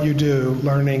of what you do,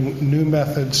 learning new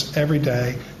methods every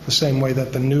day, the same way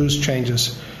that the news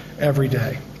changes every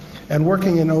day. And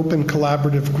working in open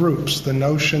collaborative groups, the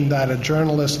notion that a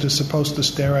journalist is supposed to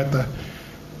stare at the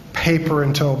paper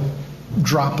until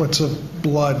droplets of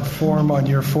blood form on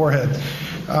your forehead.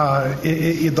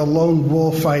 The lone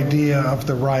wolf idea of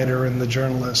the writer and the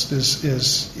journalist is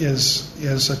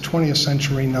a 20th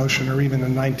century notion, or even a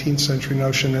 19th century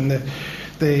notion, and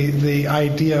the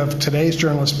idea of today's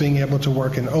journalists being able to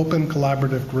work in open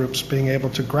collaborative groups, being able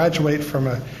to graduate from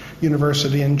a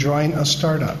university and join a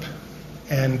startup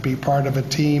and be part of a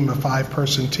team, a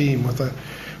 5-person team with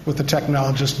a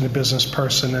technologist and a business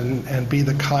person, and be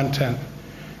the content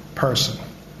person.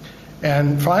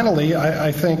 And finally,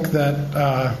 I think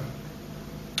that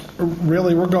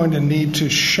really we're going to need to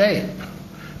shape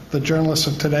the journalists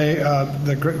of today,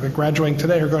 the graduating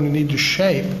today are going to need to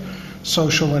shape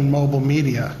social and mobile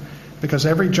media, because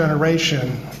every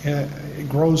generation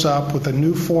grows up with a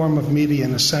new form of media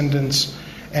in ascendance,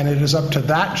 and it is up to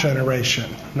that generation,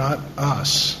 not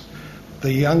us,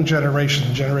 the young generation,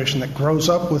 the generation that grows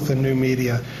up with the new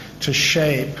media, to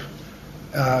shape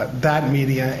that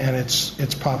media and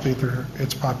its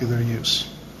popular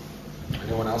use.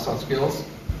 Anyone else on skills?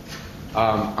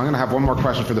 I'm going to have one more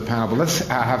question for the panel, but let's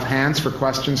have hands for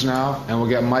questions now, and we'll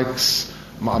get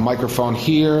a microphone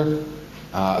here.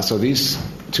 So these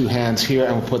 2 hands here,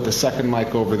 and we'll put the second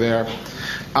mic over there.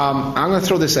 I'm going to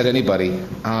throw this at anybody.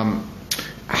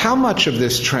 How much of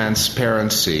this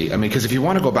transparency, because if you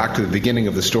want to go back to the beginning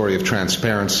of the story of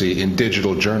transparency in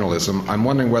digital journalism, I'm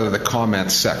wondering whether the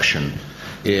comments section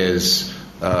is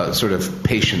sort of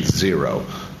patient zero,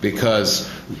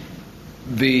 because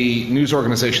the news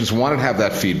organizations wanted to have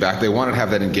that feedback, they wanted to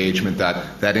have that engagement,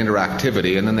 that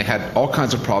interactivity, and then they had all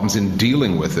kinds of problems in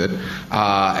dealing with it.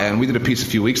 And we did a piece a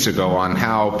few weeks ago on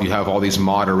how you have all these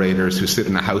moderators who sit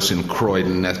in a house in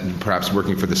Croydon, perhaps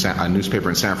working for the newspaper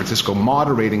in San Francisco,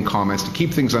 moderating comments to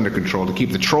keep things under control, to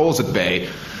keep the trolls at bay,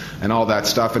 and all that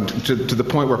stuff, and to the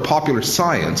point where Popular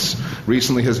Science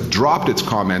recently has dropped its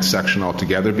comments section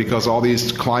altogether because all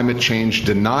these climate change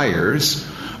deniers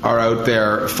are out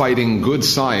there fighting good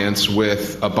science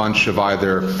with a bunch of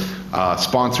either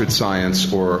sponsored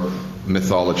science or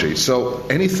mythology. So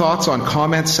any thoughts on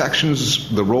comment sections,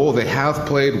 the role they have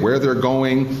played, where they're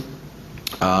going,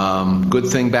 good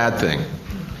thing, bad thing?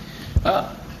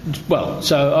 Well,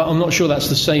 so I'm not sure that's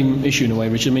the same issue in a way,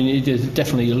 Richard. There's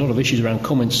definitely a lot of issues around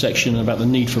comments section about the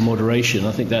need for moderation.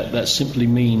 I think that simply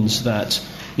means that,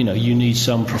 you need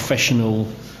some professional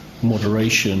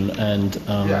moderation and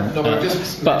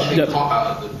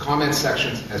comment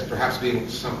sections as perhaps being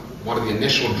one of the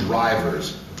initial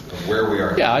drivers of where we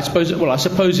are. Yeah, I suppose it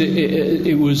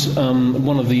was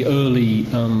one of the early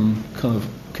kind of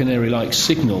canary-like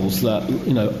signals that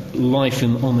life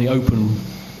on the open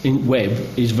web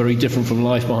is very different from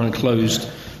life behind closed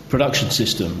production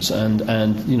systems, and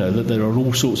that there are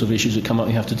all sorts of issues that come up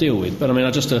you have to deal with. But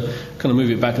just to kind of move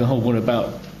it back to the whole point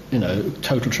about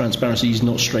total transparency is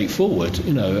not straightforward.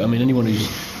 Anyone who's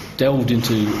delved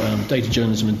into data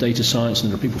journalism and data science,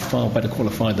 and there are people far better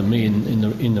qualified than me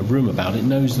in the room about it,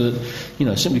 knows that, you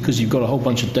know, simply because you've got a whole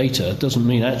bunch of data doesn't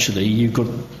mean actually you've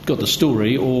got the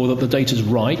story, or that the data's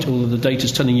right, or that the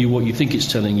data's telling you what you think it's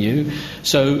telling you.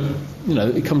 So, you know,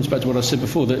 it comes back to what I said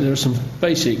before, that there are some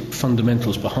basic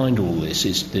fundamentals behind all this.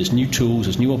 There's new tools,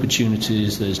 there's new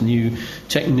opportunities, there's new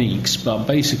techniques, but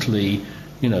basically,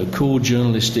 you know, core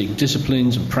journalistic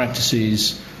disciplines and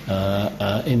practices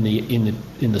in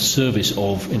the service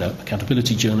of, you know,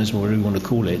 accountability journalism, or whatever you want to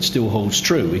call it, still holds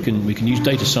true. We can use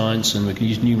data science, and we can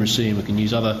use numeracy, and we can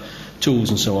use other tools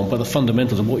and so on, but the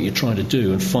fundamentals of what you're trying to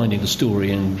do and finding the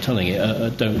story and telling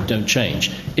it don't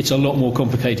change. It's a lot more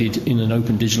complicated in an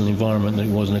open digital environment than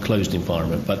it was in a closed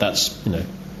environment, but that's, you know,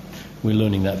 we're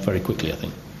learning that very quickly, I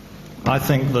think. I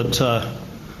think that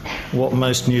what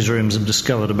most newsrooms have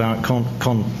discovered about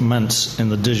comments in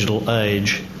the digital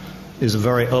age is a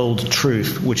very old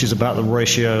truth, which is about the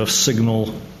ratio of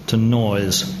signal to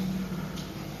noise.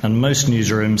 And most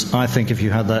newsrooms, I think if you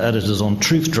had their editors on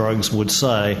truth drugs, would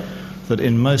say that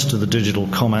in most of the digital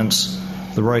comments,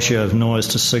 the ratio of noise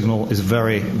to signal is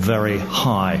very, very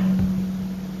high.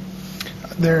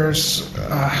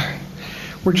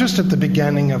 We're just at the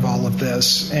beginning of all of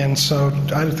this, and so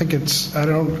I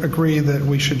don't agree that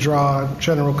we should draw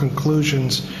general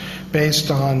conclusions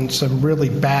based on some really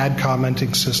bad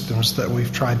commenting systems that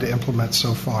we've tried to implement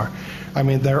so far. I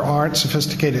mean, there aren't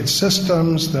sophisticated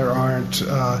systems, there aren't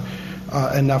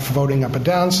enough voting up and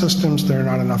down systems, there are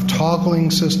not enough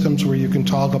toggling systems where you can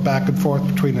toggle back and forth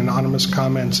between anonymous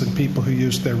comments and people who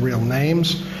use their real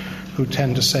names, who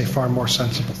tend to say far more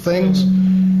sensible things.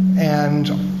 And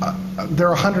there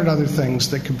are 100 other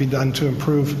things that could be done to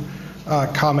improve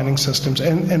commenting systems,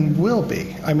 and will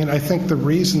be. I mean, I think the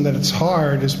reason that it's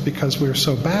hard is because we're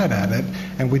so bad at it,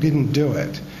 and we didn't do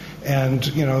it. And,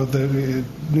 you know, the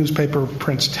newspaper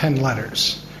prints 10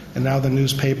 letters, and now the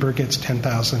newspaper gets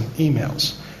 10,000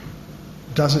 emails.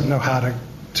 Doesn't know how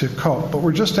to cope. But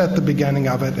we're just at the beginning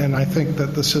of it, and I think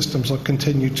that the systems will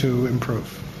continue to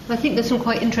improve. I think there's some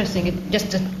quite interesting,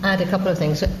 just to add a couple of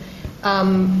things.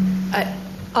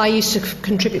 I used to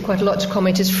contribute quite a lot to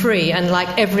Comment is Free, and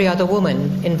like every other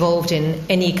woman involved in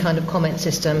any kind of comment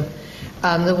system,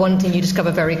 the one thing you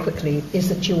discover very quickly is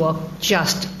that you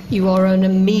are an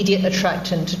immediate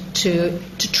attractant to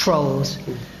trolls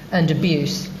and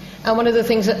abuse. And one of the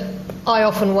things that I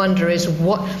often wonder is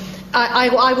what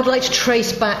I would like to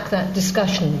trace back that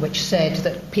discussion which said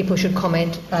that people should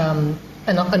comment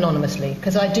anonymously,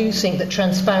 because I do think that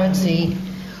transparency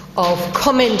of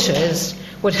commenters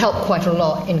would help quite a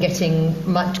lot in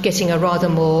getting a rather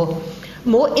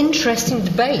more interesting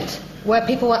debate where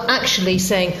people are actually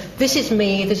saying, this is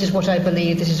me, this is what I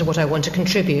believe, this is what I want to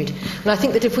contribute. And I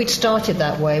think that if we'd started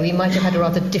that way, we might have had a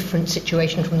rather different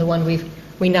situation from the one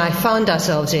we now found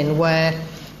ourselves in, where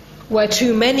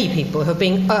too many people have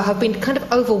been kind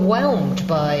of overwhelmed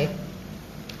by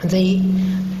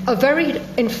a very,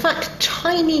 in fact,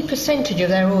 tiny percentage of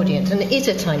their audience, and it is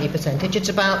a tiny percentage. It's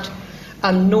about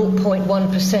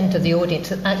 0.1% of the audience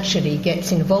that actually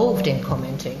gets involved in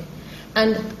commenting.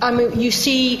 And I mean, you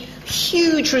see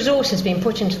huge resources being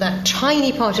put into that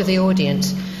tiny part of the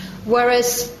audience,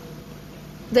 whereas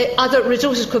the other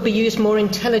resources could be used more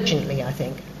intelligently, I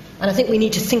think. And I think we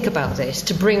need to think about this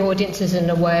to bring audiences in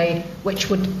a way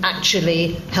which would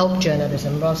actually help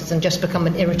journalism rather than just become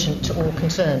an irritant to all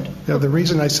concerned. Yeah, the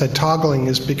reason I said toggling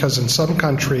is because in some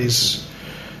countries,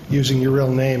 using your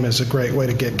real name is a great way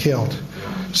to get killed.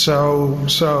 So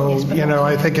you know,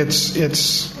 I think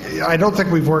it's. I don't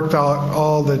think we've worked out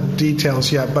all the details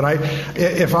yet, but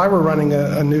if I were running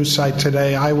a news site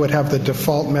today, I would have the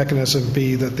default mechanism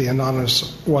be that the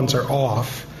anonymous ones are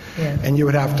off, and you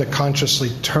would have to consciously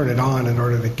turn it on in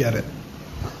order to get it.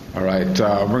 All right,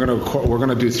 we're going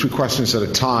to do 3 questions at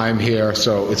a time here,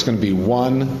 so it's going to be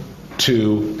 1,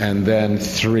 2, and then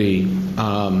 3.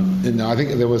 And I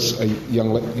think there was a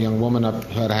young woman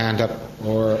had a hand up,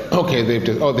 or okay,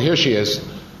 here she is.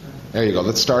 There you go.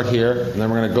 Let's start here, and then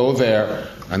we're going to go there,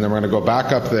 and then we're going to go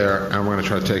back up there, and we're going to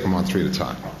try to take them on 3 at a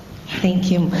time.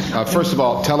 Thank you. First of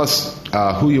all, tell us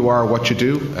who you are, what you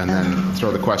do, and then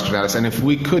throw the question at us. And if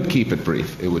we could keep it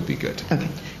brief, it would be good. Okay.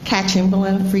 Kat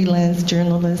Chamberlain, freelance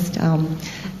journalist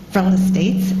from the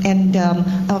States. And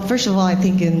first of all, I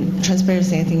think in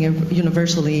transparency, I think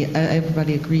universally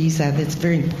everybody agrees that it's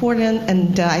very important.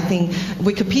 And I think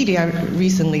Wikipedia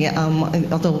recently,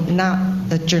 although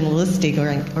not a journalistic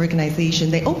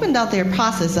organization, they opened out their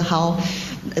process of how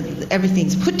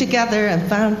everything's put together and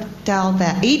found out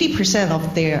that 80%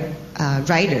 of their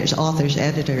writers, authors,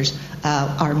 editors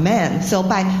are men. So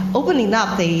by opening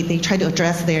up, they try to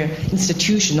address their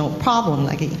institutional problem,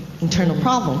 like an internal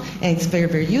problem, and it's very,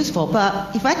 very useful.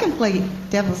 But if I can play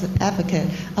devil's advocate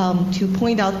to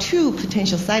point out two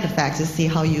potential side effects to see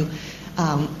how you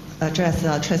address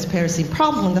the transparency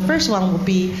problem. The first one would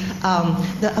be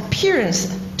the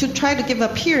appearance, to try to give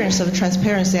appearance of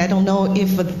transparency. I don't know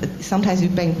if sometimes you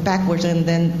bang backwards and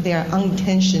then there are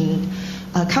unintentional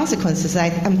consequences.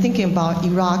 I'm thinking about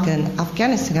Iraq and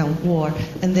Afghanistan war,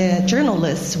 and the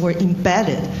journalists were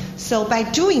embedded. So by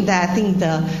doing that, I think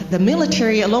the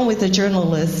military, along with the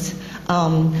journalists,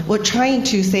 we're trying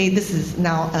to say this is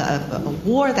now a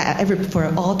war that for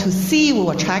all to see. We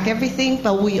will track everything,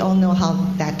 but we all know how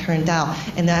that turned out.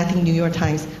 And then I think New York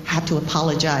Times had to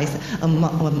apologize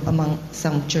among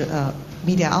some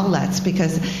media outlets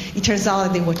because it turns out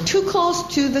that they were too close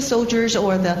to the soldiers,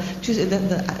 or it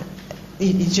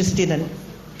just didn't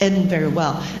end very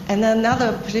well. And then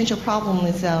another potential problem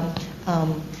is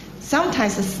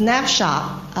sometimes a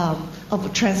snapshot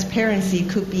of transparency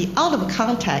could be out of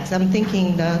context. I'm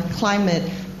thinking the climate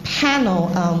panel,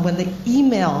 when the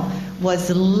email was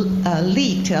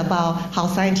leaked about how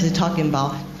scientists are talking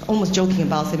about, almost joking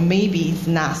about, saying maybe it's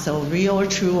not so real or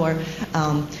true, or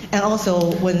and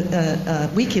also when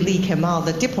WikiLeaks came out,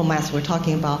 the diplomats were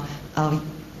talking about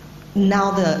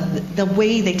now the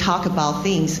way they talk about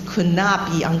things could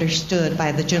not be understood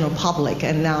by the general public,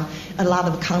 and now a lot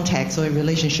of context or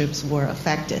relationships were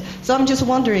affected. So I'm just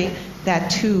wondering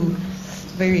that two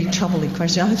very troubling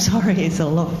questions. I'm sorry it's so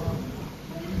long.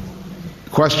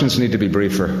 Questions need to be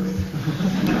briefer.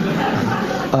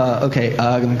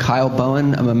 I'm Kyle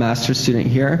Bowen. I'm a master's student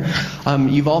here.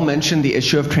 You've all mentioned the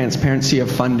issue of transparency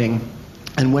of funding.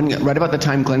 And right about the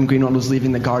time Glenn Greenwald was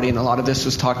leaving The Guardian, a lot of this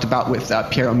was talked about with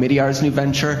Pierre Omidyar's new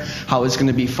venture, how it's going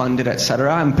to be funded, et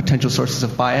cetera, and potential sources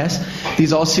of bias.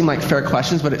 These all seem like fair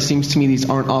questions, but it seems to me these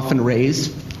aren't often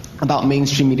raised about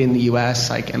mainstream media in the U.S.,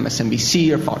 like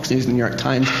MSNBC or Fox News and the New York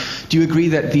Times. Do you agree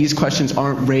that these questions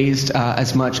aren't raised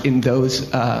as much in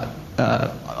those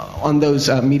on those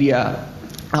media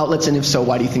outlets, and if so,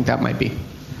 why do you think that might be?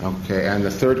 Okay, and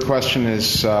the third question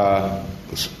is, go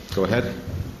ahead.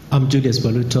 I'm Julius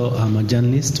Baluto. I'm a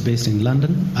journalist based in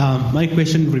London. My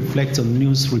question reflects on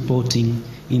news reporting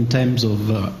in times of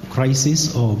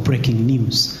crisis or breaking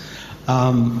news.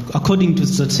 According to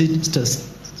statistics,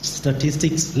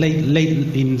 late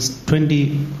in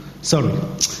the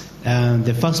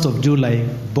 1st of July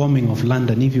bombing of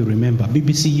London, if you remember,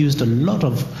 BBC used a lot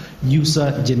of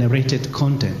user-generated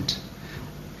content.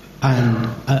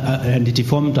 And it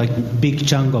formed a big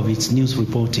chunk of its news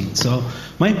reporting. So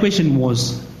my question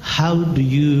was, how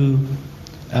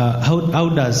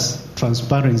does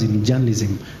transparency in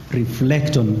journalism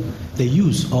reflect on the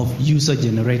use of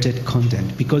user-generated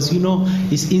content? Because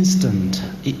it's instant.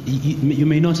 You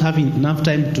may not have enough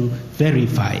time to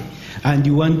verify, and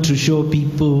you want to show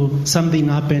people something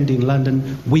happened in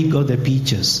London, we got the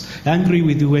pictures. I agree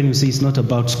with you when you say it's not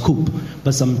about scoop,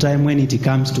 but sometimes when it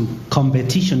comes to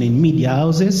competition in media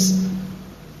houses,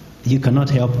 you cannot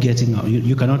help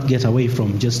you cannot get away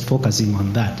from just focusing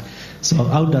on that. So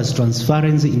how does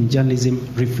transparency in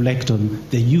journalism reflect on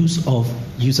the use of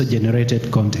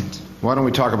user-generated content? Why don't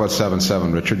we talk about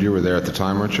 7/7? Richard, you were there at the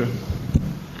time, weren't you?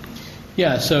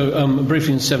 Yeah, so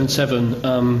briefly in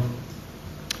 7/7,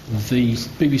 the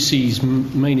BBC's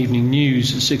main evening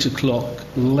news at 6 o'clock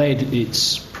led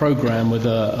its programme with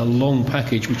a long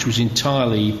package which was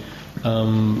entirely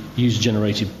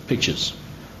user-generated pictures.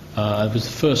 It was the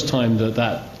first time that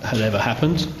had ever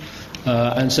happened.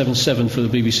 And 7/7 for the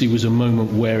BBC was a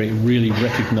moment where it really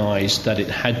recognised that it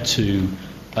had to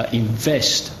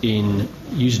invest in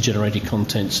user-generated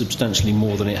content substantially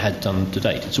more than it had done to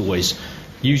date. It's always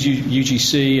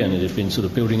UGC, and it had been sort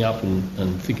of building up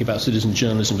and thinking about citizen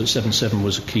journalism, but 7/7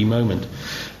 was a key moment.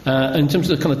 In terms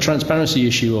of the kind of transparency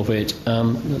issue of it,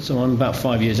 so I'm about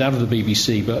 5 years out of the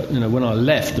BBC, but when I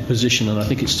left, the position, and I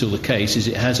think it's still the case, is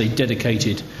it has a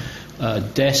dedicated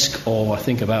desk of, I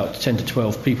think, about 10 to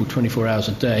 12 people 24 hours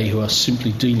a day who are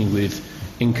simply dealing with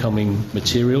incoming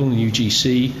material in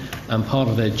UGC, and part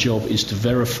of their job is to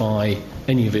verify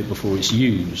any of it before it's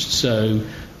used. So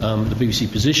the BBC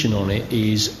position on it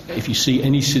is, if you see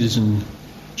any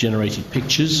citizen-generated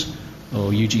pictures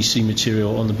or UGC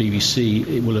material on the BBC,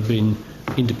 it will have been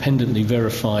independently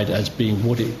verified as being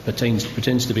what it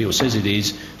pretends to be or says it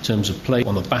is in terms of play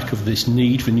on the back of this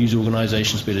need for news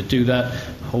organisations to be able to do that,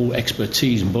 whole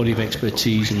expertise and body of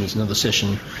expertise, and there's another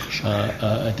session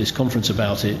at this conference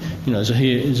about it.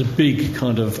 There's a big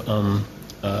kind of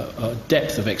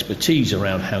depth of expertise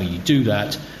around how you do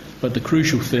that. But the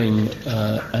crucial thing,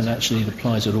 and actually it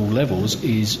applies at all levels,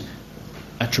 is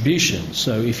attribution.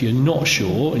 So if you're not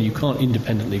sure and you can't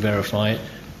independently verify it,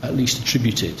 at least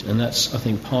attribute it. And that's, I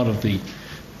think, part of the,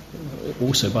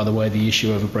 also, by the way, the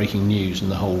issue over breaking news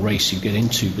and the whole race you get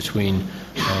into between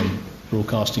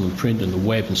broadcasting and print and the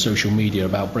web and social media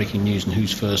about breaking news and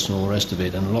who's first and all the rest of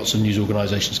it. And lots of news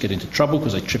organisations get into trouble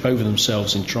because they trip over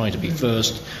themselves in trying to be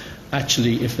first.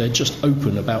 Actually, if they're just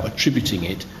open about attributing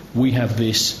it, we have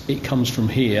this, it comes from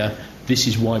here, this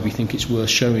is why we think it's worth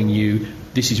showing you,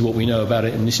 this is what we know about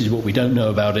it and this is what we don't know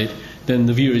about it, then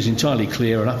the viewer is entirely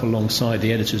clear, and up alongside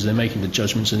the editors they're making the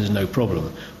judgments and there's no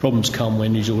problem. Problems come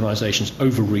when news organisations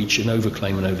overreach and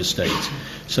overclaim and overstate.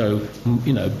 So,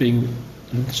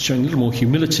 showing a little more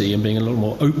humility and being a little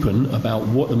more open about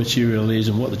what the material is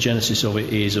and what the genesis of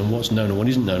it is and what's known and what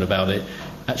isn't known about it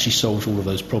actually solves all of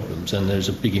those problems, and there's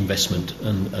a big investment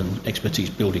and expertise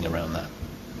building around that.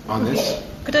 On this?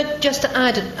 Could I just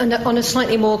add, on a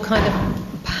slightly more kind of,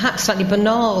 perhaps slightly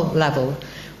banal level,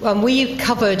 we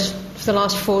covered for the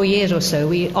last 4 years or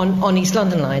so, on East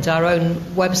London Lines, our own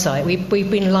website, we've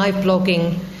been live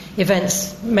blogging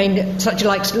events, mainly,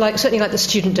 certainly like the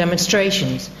student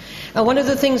demonstrations. And one of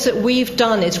the things that we've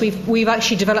done is we've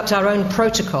actually developed our own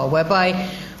protocol whereby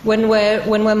when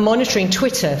we're monitoring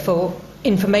Twitter for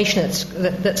information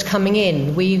that's coming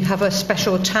in, we have a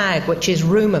special tag which is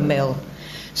rumour mill,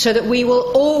 so that we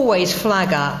will always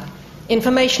flag up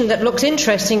information that looks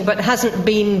interesting but hasn't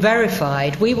been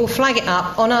verified. We will flag it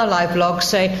up on our live blog,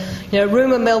 say,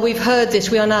 rumour mill, we've heard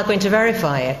this, we are now going to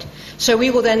verify it. So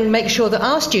we will then make sure that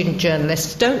our student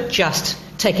journalists don't just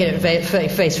take it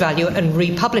at face value and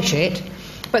republish it,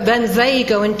 but then they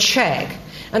go and check.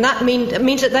 And that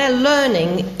means that they're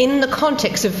learning in the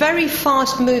context of very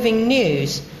fast-moving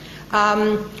news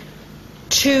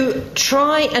to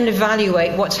try and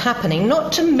evaluate what's happening,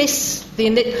 not to lose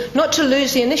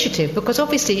the initiative, because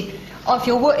obviously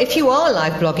if you are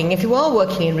live blogging, if you are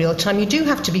working in real time, you do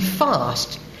have to be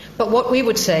fast. But what we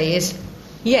would say is,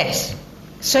 yes,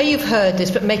 say you've heard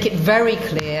this, but make it very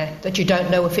clear that you don't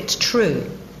know if it's true.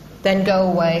 Then go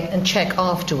away and check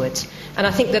afterwards. And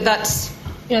I think that's,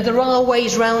 there are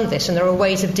ways around this, and there are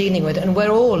ways of dealing with it, and we're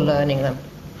all learning them.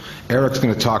 Eric's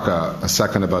going to talk a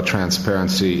second about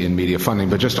transparency in media funding,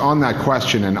 but just on that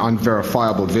question and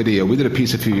unverifiable video, we did a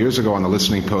piece a few years ago on the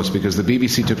Listening Post because the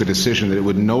BBC took a decision that it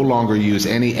would no longer use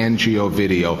any NGO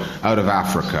video out of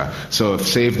Africa. So if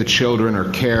Save the Children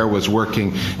or CARE was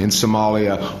working in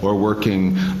Somalia or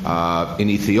working in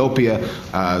Ethiopia,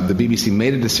 the BBC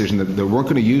made a decision that they weren't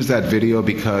going to use that video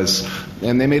because,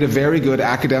 and they made a very good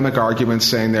academic argument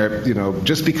saying that,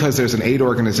 just because there's an aid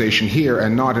organization here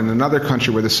and not in another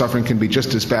country where the suffering can be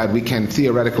just as bad, we can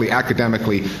theoretically,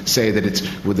 academically say that it's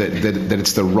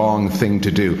the wrong thing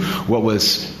to do. What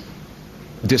was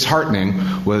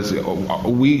disheartening was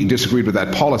we disagreed with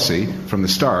that policy from the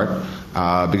start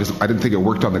because I didn't think it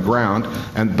worked on the ground.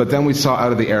 But then we saw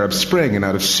out of the Arab Spring and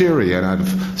out of Syria and out of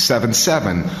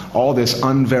 7/7 all this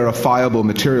unverifiable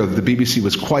material that the BBC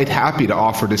was quite happy to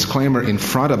offer a disclaimer in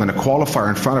front of and a qualifier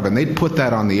in front of, and they'd put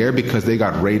that on the air because they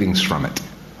got ratings from it.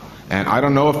 And I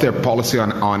don't know if their policy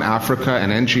on Africa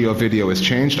and NGO video has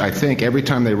changed. I think every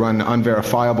time they run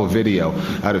unverifiable video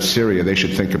out of Syria, they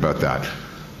should think about that.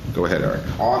 Go ahead, Eric.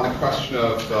 On the question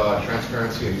of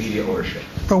transparency and media ownership.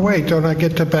 Oh, wait, don't I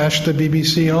get to bash the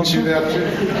BBC also? You do that too?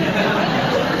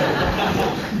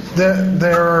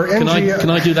 There are NGO... Can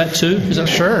I do that too? Is that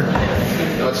sure?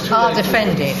 I'll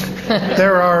defend it.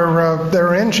 There are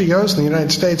NGOs in the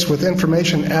United States with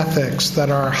information ethics that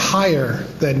are higher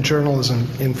than journalism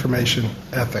information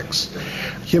ethics.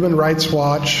 Human Rights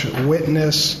Watch,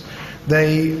 Witness,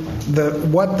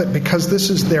 because this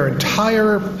is their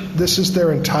entire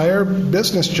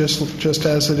business, just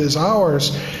as it is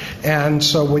ours. And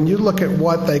so when you look at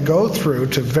what they go through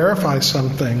to verify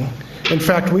something, in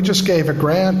fact, we just gave a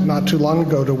grant not too long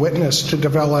ago to Witness to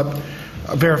develop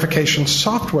verification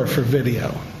software for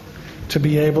video, to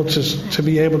be able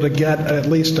to get at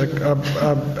least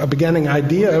a beginning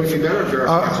idea of. You better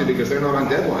verify because they're not on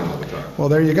deadline all the time. Well,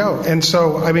 there you go. And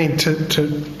so, I mean,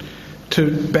 to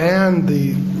ban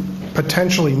the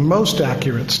potentially most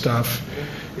accurate stuff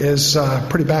is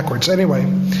pretty backwards. Anyway,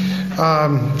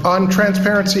 on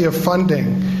transparency of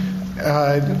funding.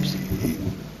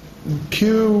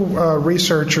 Pew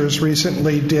researchers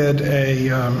recently did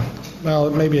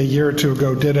maybe a year or two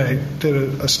ago, did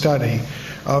a study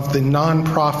of the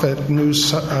nonprofit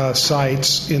news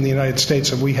sites in the United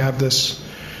States, and we have this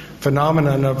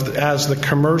phenomenon of, as the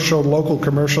local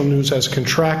commercial news has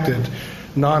contracted,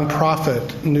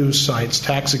 nonprofit news sites,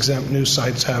 tax-exempt news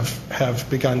sites have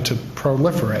begun to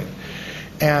proliferate.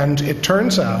 And it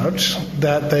turns out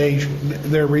that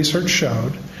their research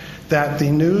showed that the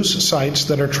news sites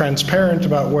that are transparent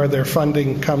about where their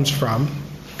funding comes from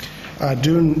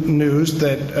do news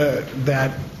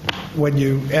that when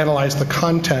you analyze the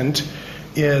content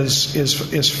is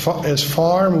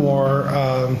far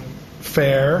more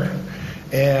fair,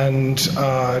 and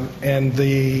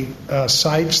the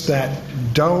sites that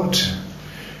don't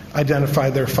identify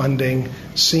their funding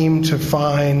seem to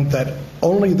find that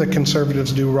only the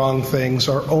conservatives do wrong things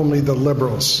or only the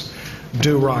liberals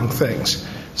do wrong things.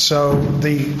 So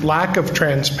the lack of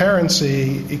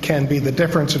transparency can be the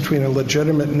difference between a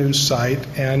legitimate news site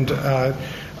and an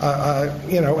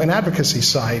advocacy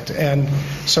site. And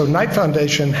so Knight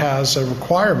Foundation has a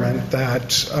requirement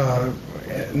that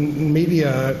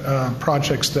media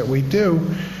projects that we do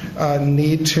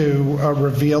need to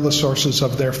reveal the sources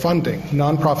of their funding.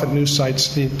 Nonprofit news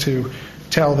sites need to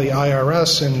tell the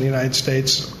IRS in the United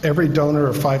States every donor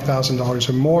of $5,000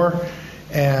 or more.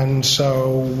 And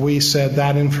so we said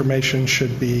that information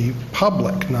should be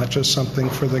public, not just something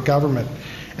for the government.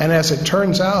 And as it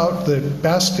turns out, the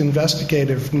best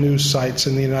investigative news sites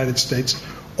in the United States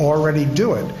already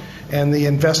do it. And the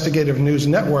Investigative News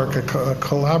Network, a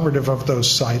collaborative of those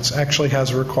sites, actually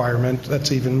has a requirement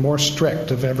that's even more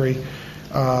strict of every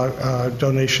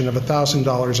donation of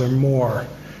 $1,000 or more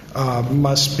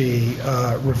must be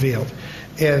revealed.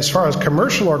 As far as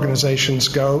commercial organizations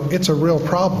go, it's a real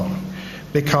problem.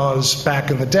 Because back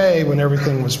in the day when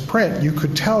everything was print, you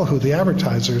could tell who the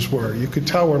advertisers were. You could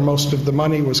tell where most of the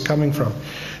money was coming from.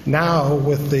 Now,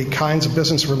 with the kinds of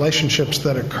business relationships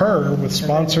that occur with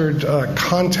sponsored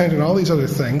content and all these other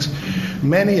things,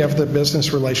 many of the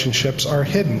business relationships are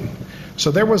hidden.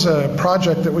 So there was a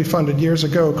project that we funded years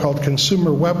ago called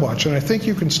Consumer Web Watch, and I think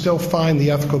you can still find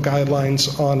the ethical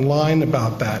guidelines online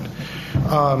about that.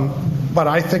 But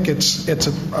I think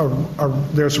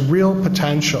there's real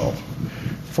potential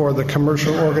for the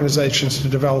commercial organizations to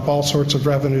develop all sorts of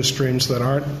revenue streams that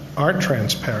aren't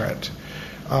transparent,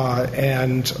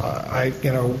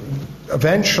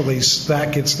 eventually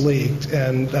that gets leaked,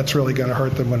 and that's really going to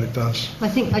hurt them when it does. I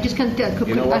think I just can't.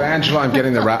 You know what, Angela? I'm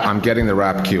getting the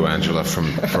rap cue, Angela,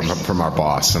 from our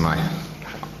boss, and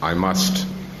I must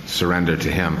surrender to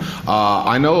him.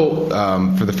 I know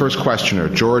for the first questioner,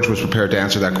 George was prepared to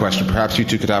answer that question. Perhaps you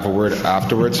two could have a word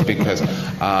afterwards, because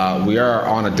we are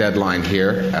on a deadline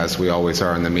here, as we always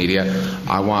are in the media.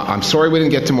 I'm sorry we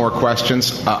didn't get to more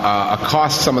questions.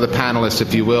 Accost some of the panelists,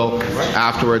 if you will,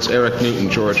 afterwards. Eric Newton,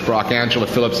 George Brock, Angela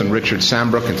Phillips, and Richard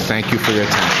Sambrook, and thank you for your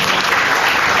attention.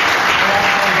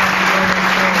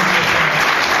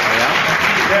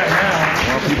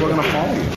 More people are going to follow you.